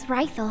bad as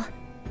Rythel.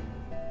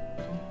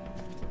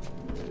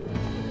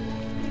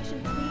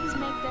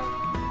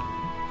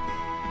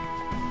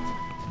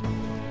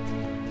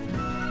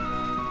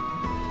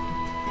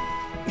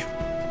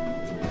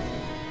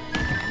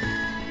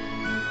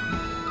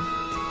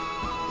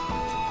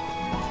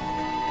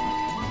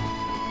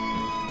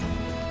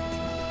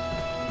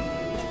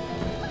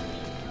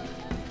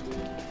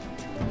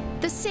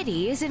 The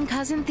city is in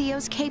Cousin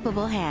Theo's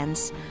capable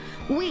hands.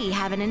 We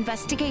have an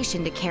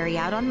investigation to carry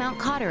out on Mount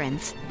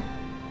Cotteranth.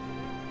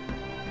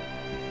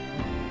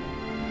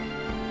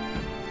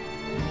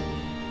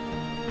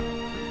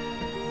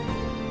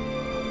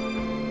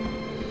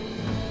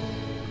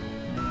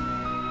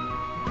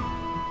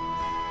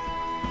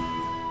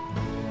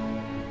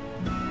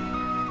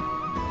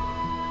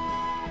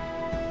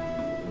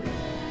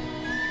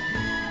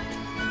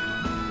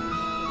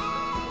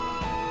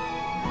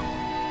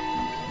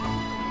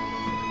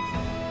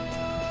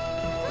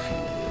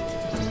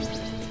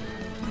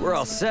 We're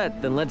all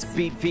set, then let's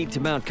beat feet to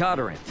Mount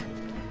Cotteranth.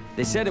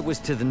 They said it was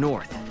to the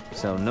north,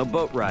 so no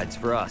boat rides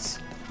for us.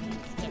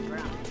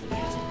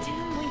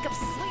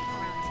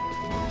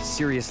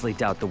 Seriously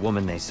doubt the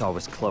woman they saw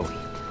was Chloe.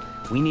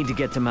 We need to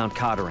get to Mount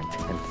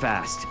Cotteranth, and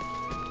fast.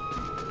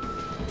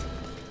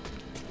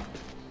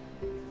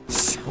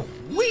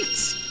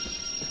 Sweet!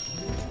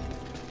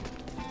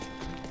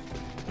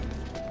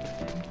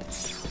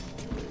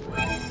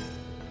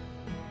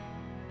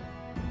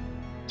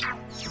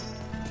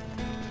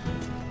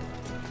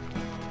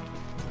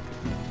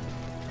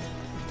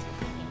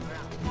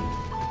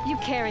 You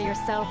carry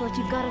yourself like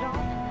you've got it all.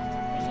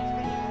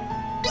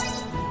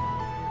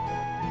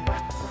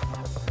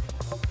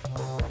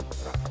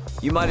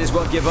 You might as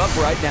well give up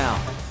right now.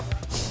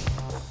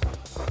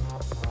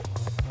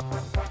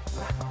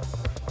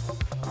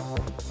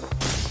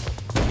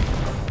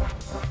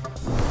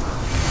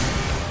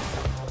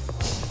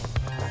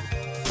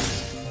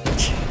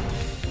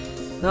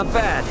 Not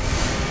bad.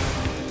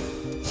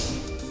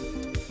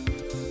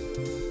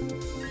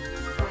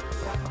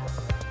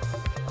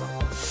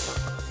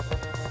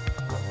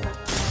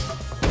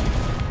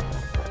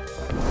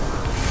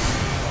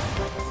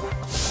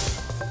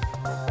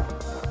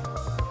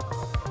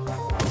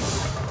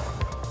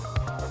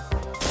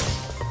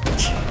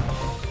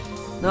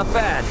 Not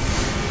bad.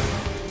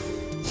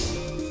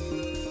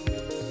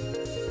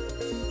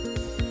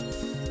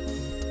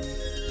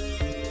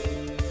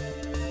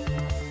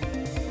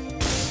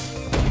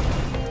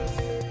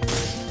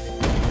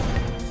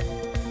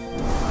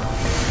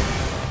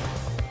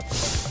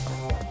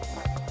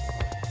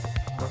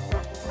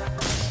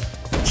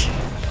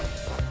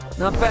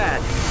 Not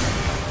bad.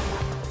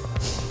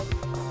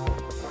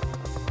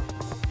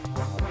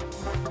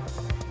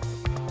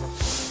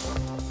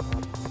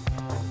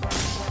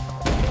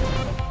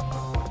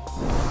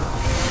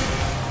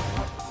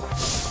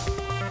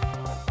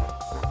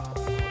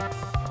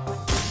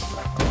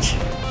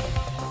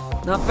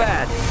 Not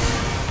bad.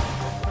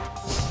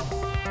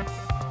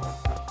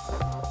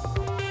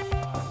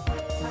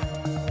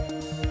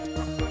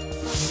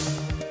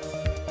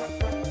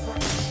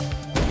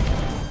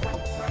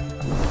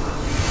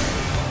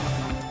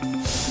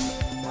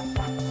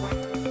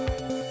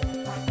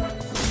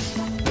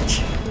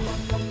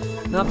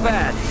 Not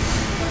bad.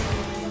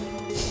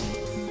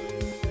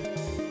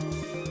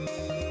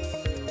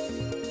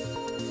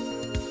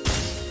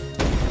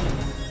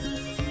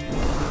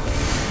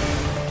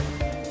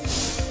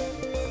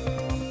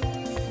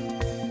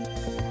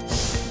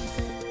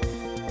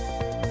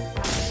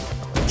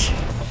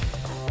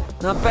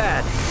 Not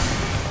bad.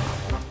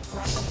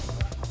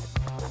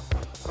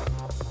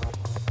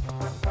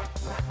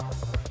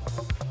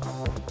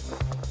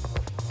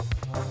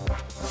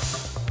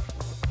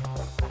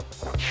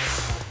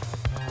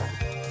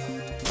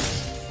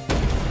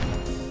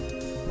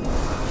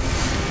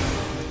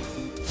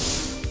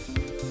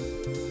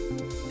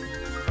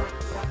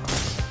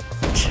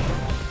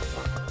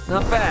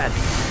 Not bad.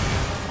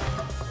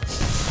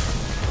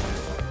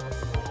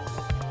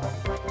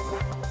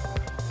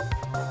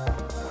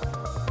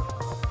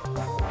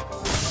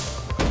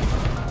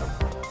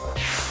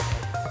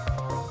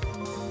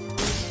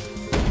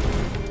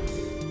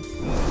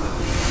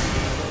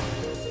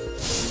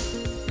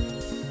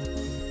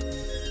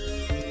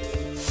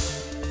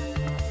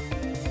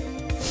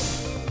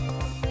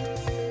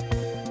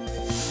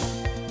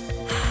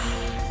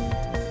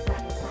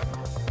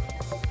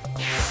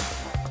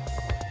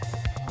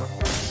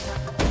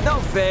 No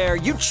fair,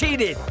 you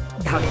cheated!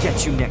 I'll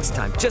get you next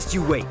time, just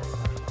you wait.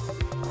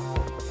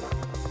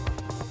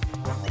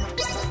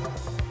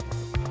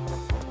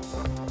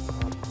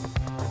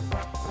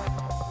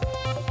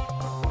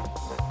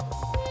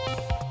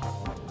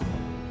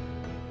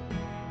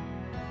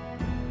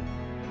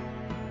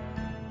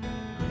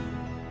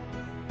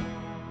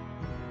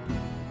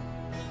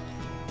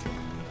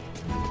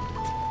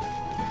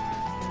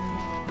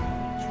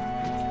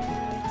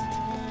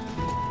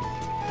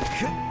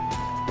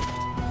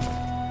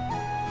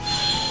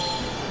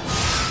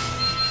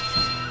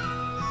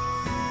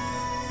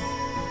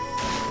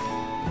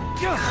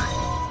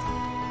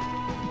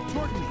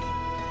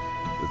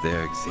 Would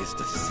there exist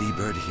a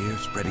seabird here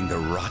spreading the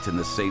rot in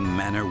the same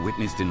manner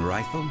witnessed in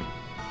Rifle?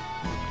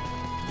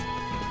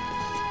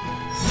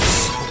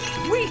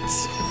 Sweet!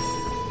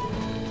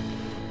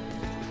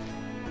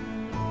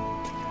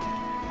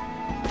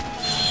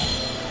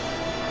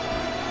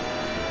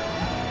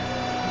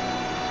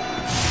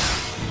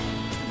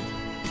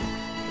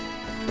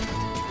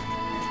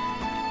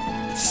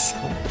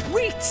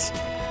 Sweet!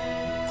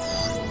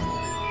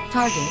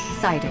 Target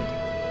sighted.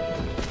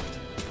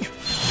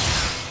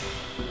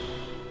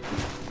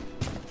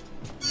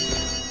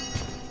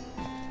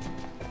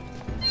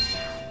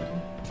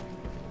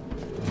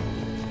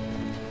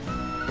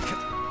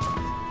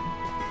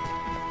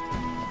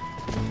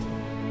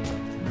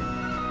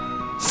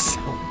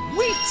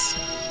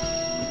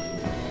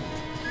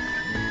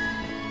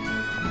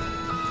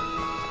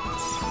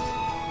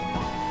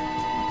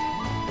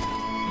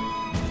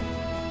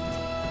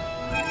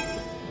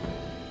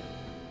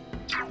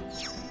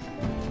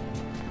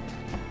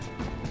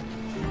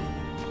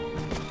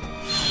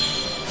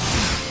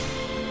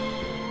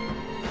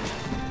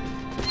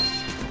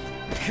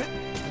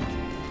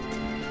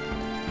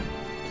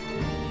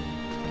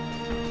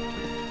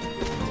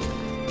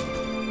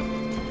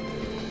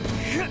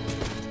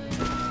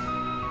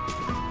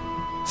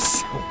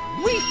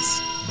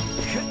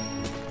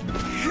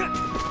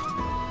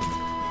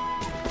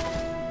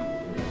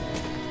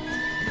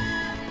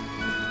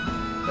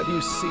 Have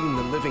you seen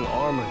the living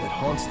armor that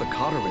haunts the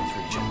Cotarinth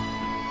region?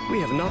 We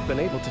have not been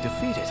able to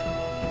defeat it.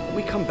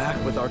 We come back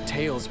with our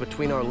tails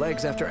between our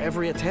legs after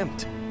every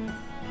attempt.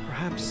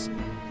 Perhaps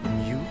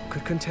you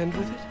could contend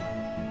with it?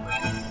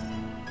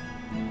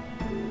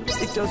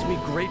 It does me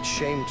great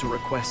shame to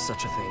request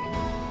such a thing.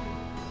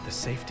 But the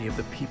safety of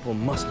the people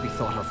must be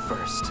thought of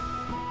first.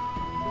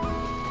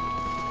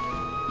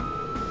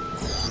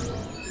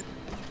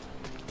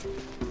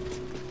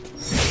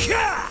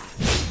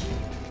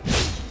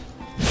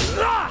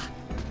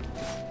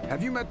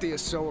 Have you met the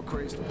Asoa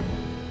crazed?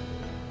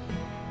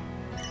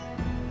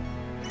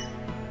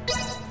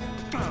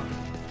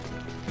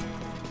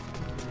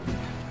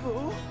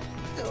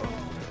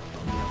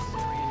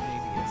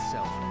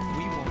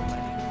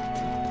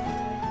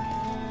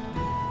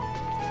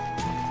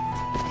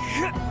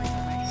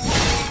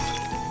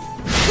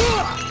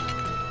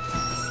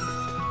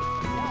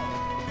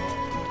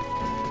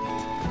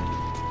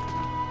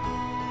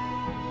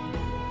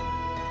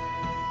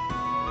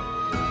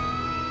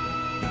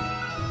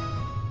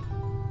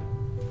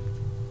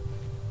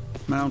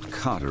 Mount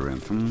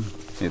Cotarinth, hmm?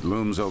 It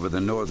looms over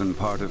the northern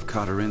part of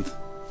Cotarinth.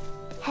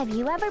 Have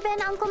you ever been,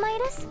 Uncle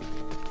Midas?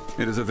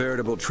 It is a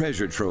veritable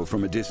treasure trove for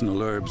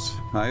medicinal herbs.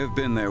 I have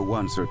been there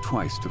once or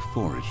twice to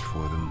forage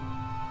for them.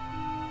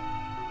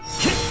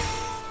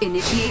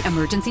 Initiate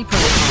emergency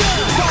protocol.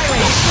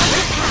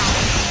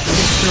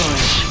 Destroy.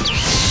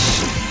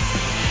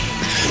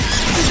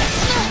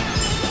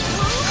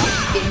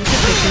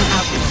 Insufficient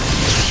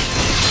output.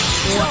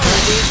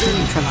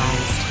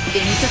 Neutralized.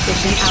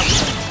 Insufficient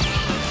output.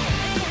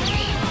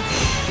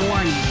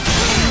 Warning.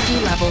 Energy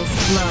levels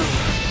low.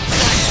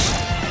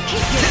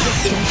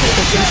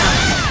 Insufficient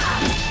output.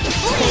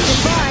 Say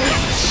goodbye.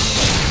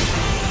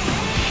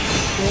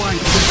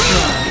 Warning.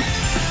 Destroyed.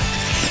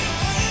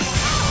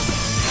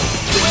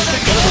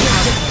 Insufficient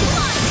output.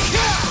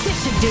 This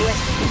should do it.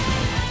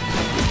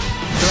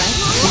 Threat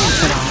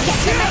neutralized.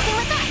 Guess you're messing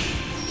with that.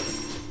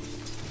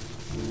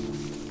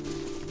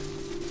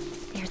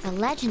 There's a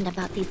legend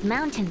about these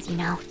mountains, you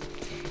know.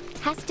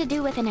 Has to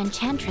do with an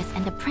enchantress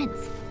and a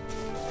prince.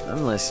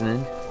 I'm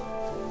listening.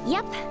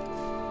 Yep.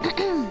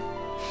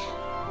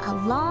 A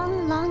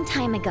long, long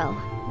time ago,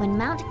 when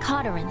Mount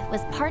Cawterynt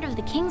was part of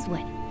the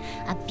Kingswood,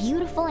 a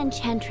beautiful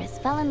enchantress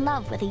fell in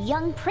love with a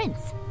young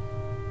prince.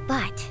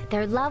 But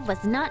their love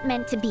was not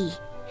meant to be,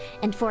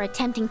 and for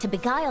attempting to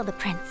beguile the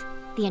prince,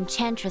 the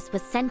enchantress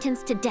was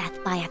sentenced to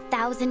death by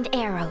 1,000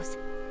 arrows.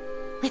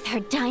 With her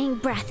dying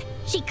breath,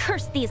 she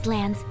cursed these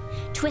lands,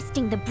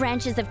 twisting the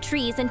branches of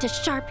trees into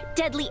sharp,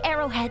 deadly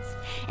arrowheads,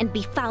 and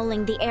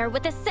befouling the air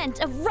with a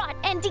scent of rot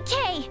and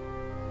decay.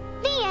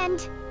 The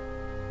end.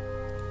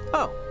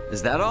 Oh,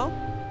 is that all?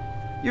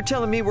 You're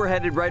telling me we're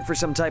headed right for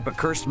some type of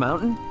cursed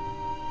mountain?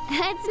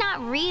 It's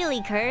not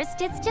really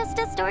cursed, it's just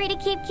a story to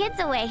keep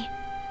kids away.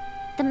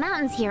 The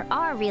mountains here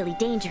are really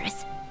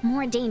dangerous,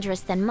 more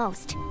dangerous than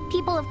most.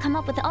 People have come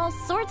up with all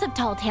sorts of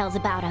tall tales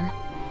about them.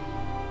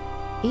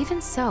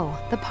 Even so,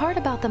 the part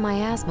about the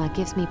miasma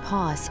gives me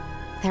pause.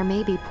 There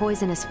may be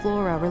poisonous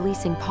flora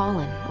releasing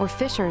pollen, or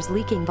fissures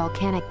leaking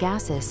volcanic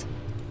gases.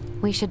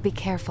 We should be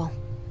careful.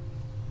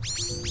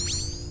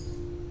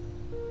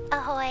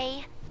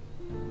 Ahoy.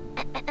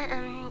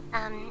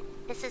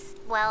 This is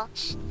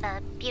Welch, a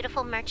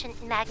beautiful merchant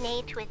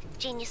magnate with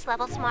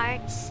genius-level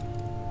smarts.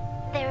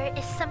 There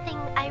is something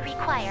I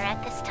require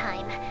at this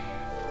time.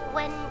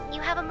 When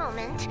you have a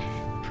moment,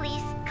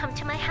 please come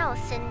to my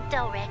house in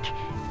Delric.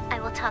 I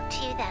will talk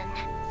to you then.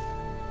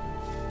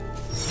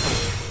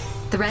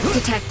 Threat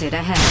detected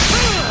ahead.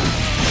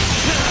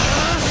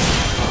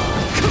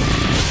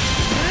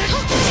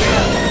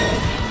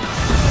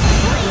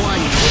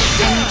 Warning.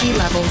 Energy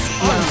levels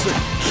low.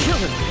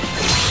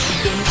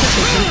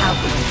 Insufficient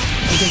output.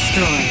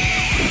 Destroyed.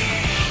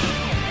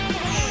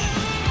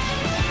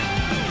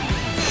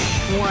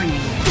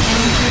 Warning.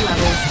 Energy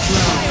levels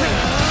low.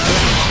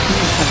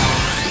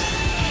 Neutralized.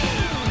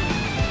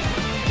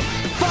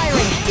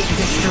 Firing.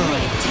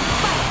 Destroyed.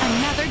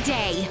 Another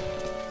day.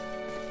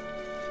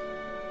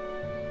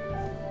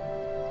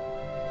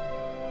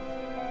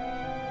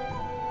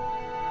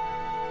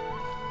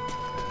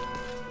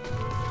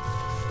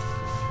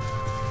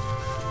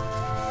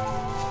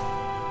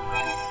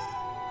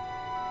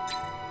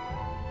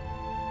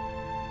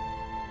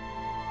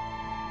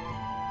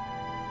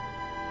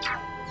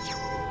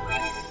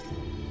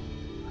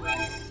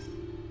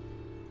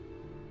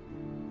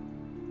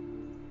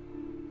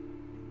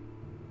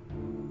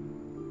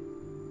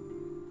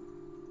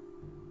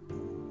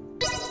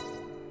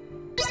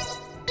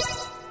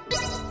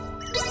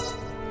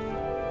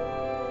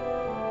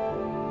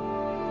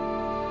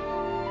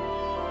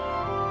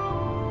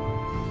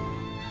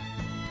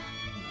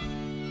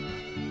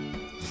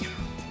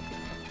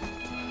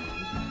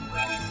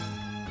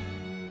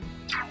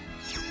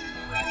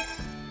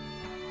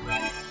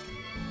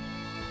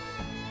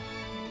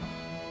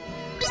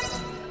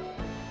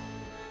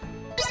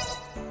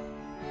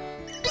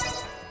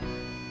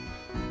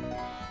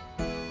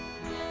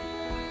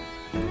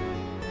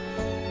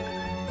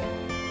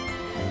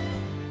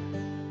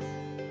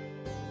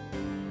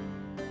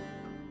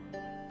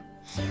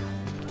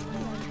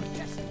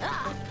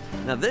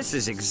 Now this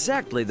is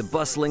exactly the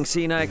bustling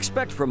scene I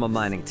expect from a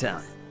mining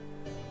town.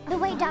 The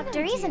way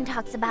Dr. Eason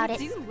talks about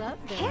it,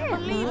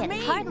 apparently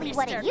it's hardly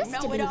what it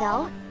used to be,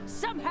 though.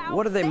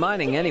 What are they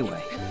mining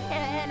anyway?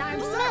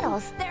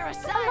 Metals,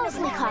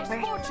 mostly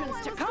copper.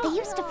 They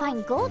used to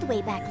find gold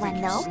way back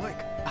when, though.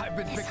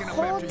 This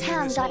whole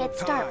town got its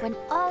start when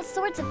all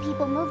sorts of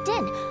people moved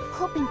in,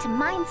 hoping to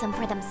mine some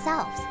for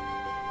themselves.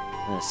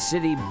 A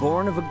city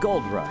born of a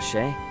gold rush,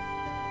 eh?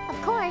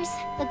 Of course,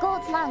 the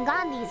gold's long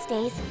gone these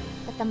days,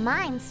 but the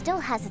mine still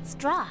has its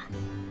draw.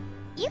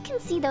 You can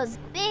see those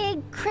big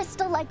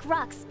crystal-like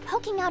rocks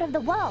poking out of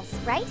the walls,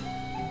 right?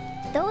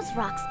 Those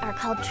rocks are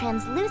called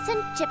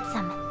translucent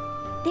gypsum.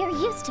 They're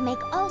used to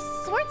make all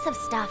sorts of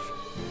stuff.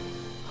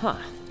 Huh.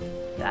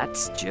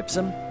 That's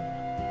gypsum?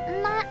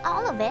 Not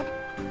all of it,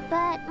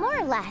 but more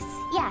or less,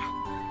 yeah.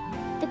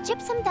 The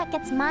gypsum that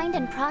gets mined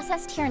and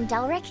processed here in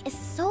Delric is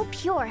so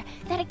pure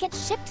that it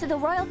gets shipped to the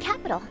royal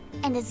capital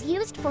and is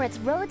used for its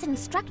roads and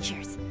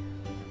structures.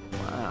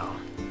 Wow.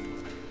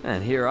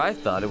 And here I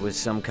thought it was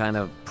some kind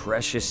of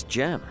precious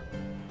gem.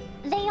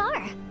 They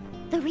are.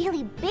 The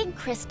really big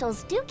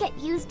crystals do get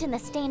used in the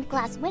stained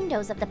glass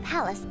windows of the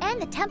palace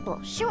and the temple,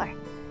 sure.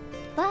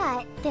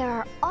 But there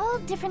are all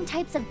different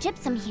types of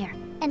gypsum here,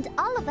 and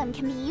all of them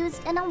can be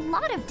used in a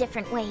lot of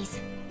different ways.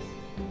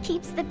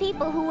 Keeps the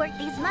people who work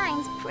these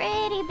mines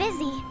pretty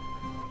busy.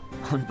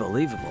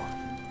 Unbelievable.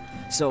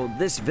 So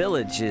this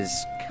village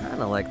is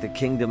kinda like the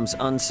kingdom's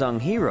unsung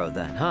hero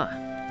then, huh?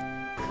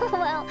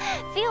 Well,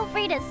 feel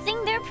free to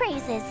sing their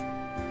praises.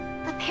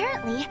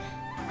 Apparently,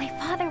 my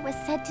father was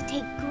said to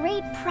take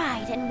great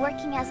pride in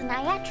working as an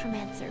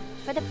iatromancer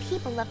for the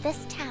people of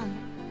this town.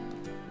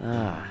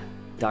 Ah,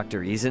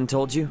 Dr. Eason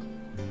told you?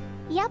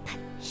 Yep,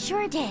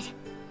 sure did.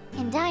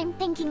 And I'm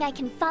thinking I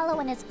can follow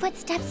in his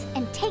footsteps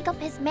and take up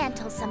his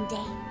mantle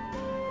someday.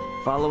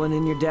 Following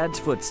in your dad's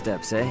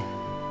footsteps, eh?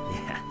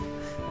 Yeah,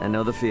 I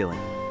know the feeling.